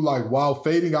Duncan, who while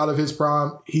fading out of his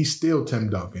prime, he's still Tim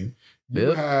Duncan.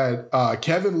 You had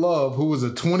Kevin Love, who was a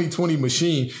 2020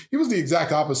 machine. He was the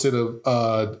exact opposite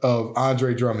of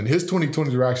Andre Drummond. His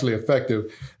 2020s were actually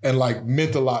effective and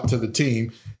meant a lot to the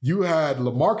team. You had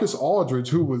LaMarcus Aldridge,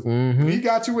 who was when he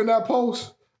got you in that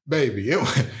post, baby. He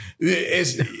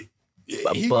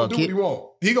gonna do what he want.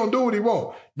 He gonna do what he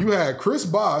want. You had Chris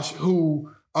Bosh,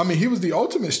 who he was the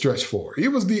ultimate stretch four.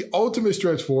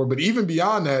 But even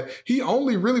beyond that, he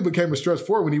only really became a stretch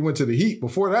four when he went to the Heat.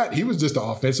 Before that, he was just an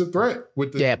offensive threat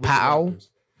with the Powell.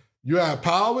 You had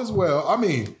Powell as well.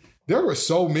 There were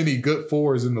so many good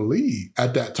fours in the league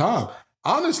at that time.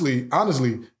 Honestly, I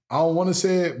don't want to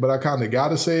say it, but I kind of got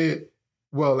to say it.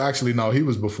 Well, actually, no, he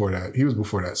was before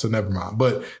that. So never mind.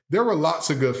 But there were lots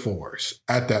of good fours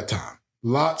at that time.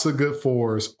 Lots of good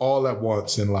fours all at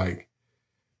once. And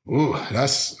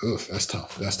that's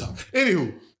tough. That's tough.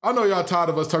 Anywho, I know y'all tired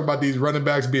of us talking about these running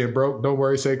backs being broke. Don't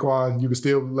worry, Saquon. You can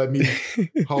still let me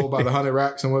hold about 100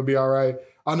 racks and we'll be all right.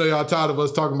 I know y'all tired of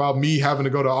us talking about me having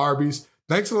to go to Arby's.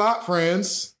 Thanks a lot,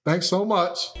 friends. Thanks so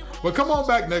much. But come on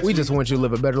back next week. We just want you to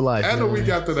live a better life. And the week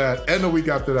after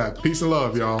that. Peace and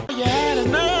love, y'all.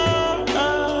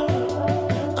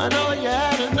 I know,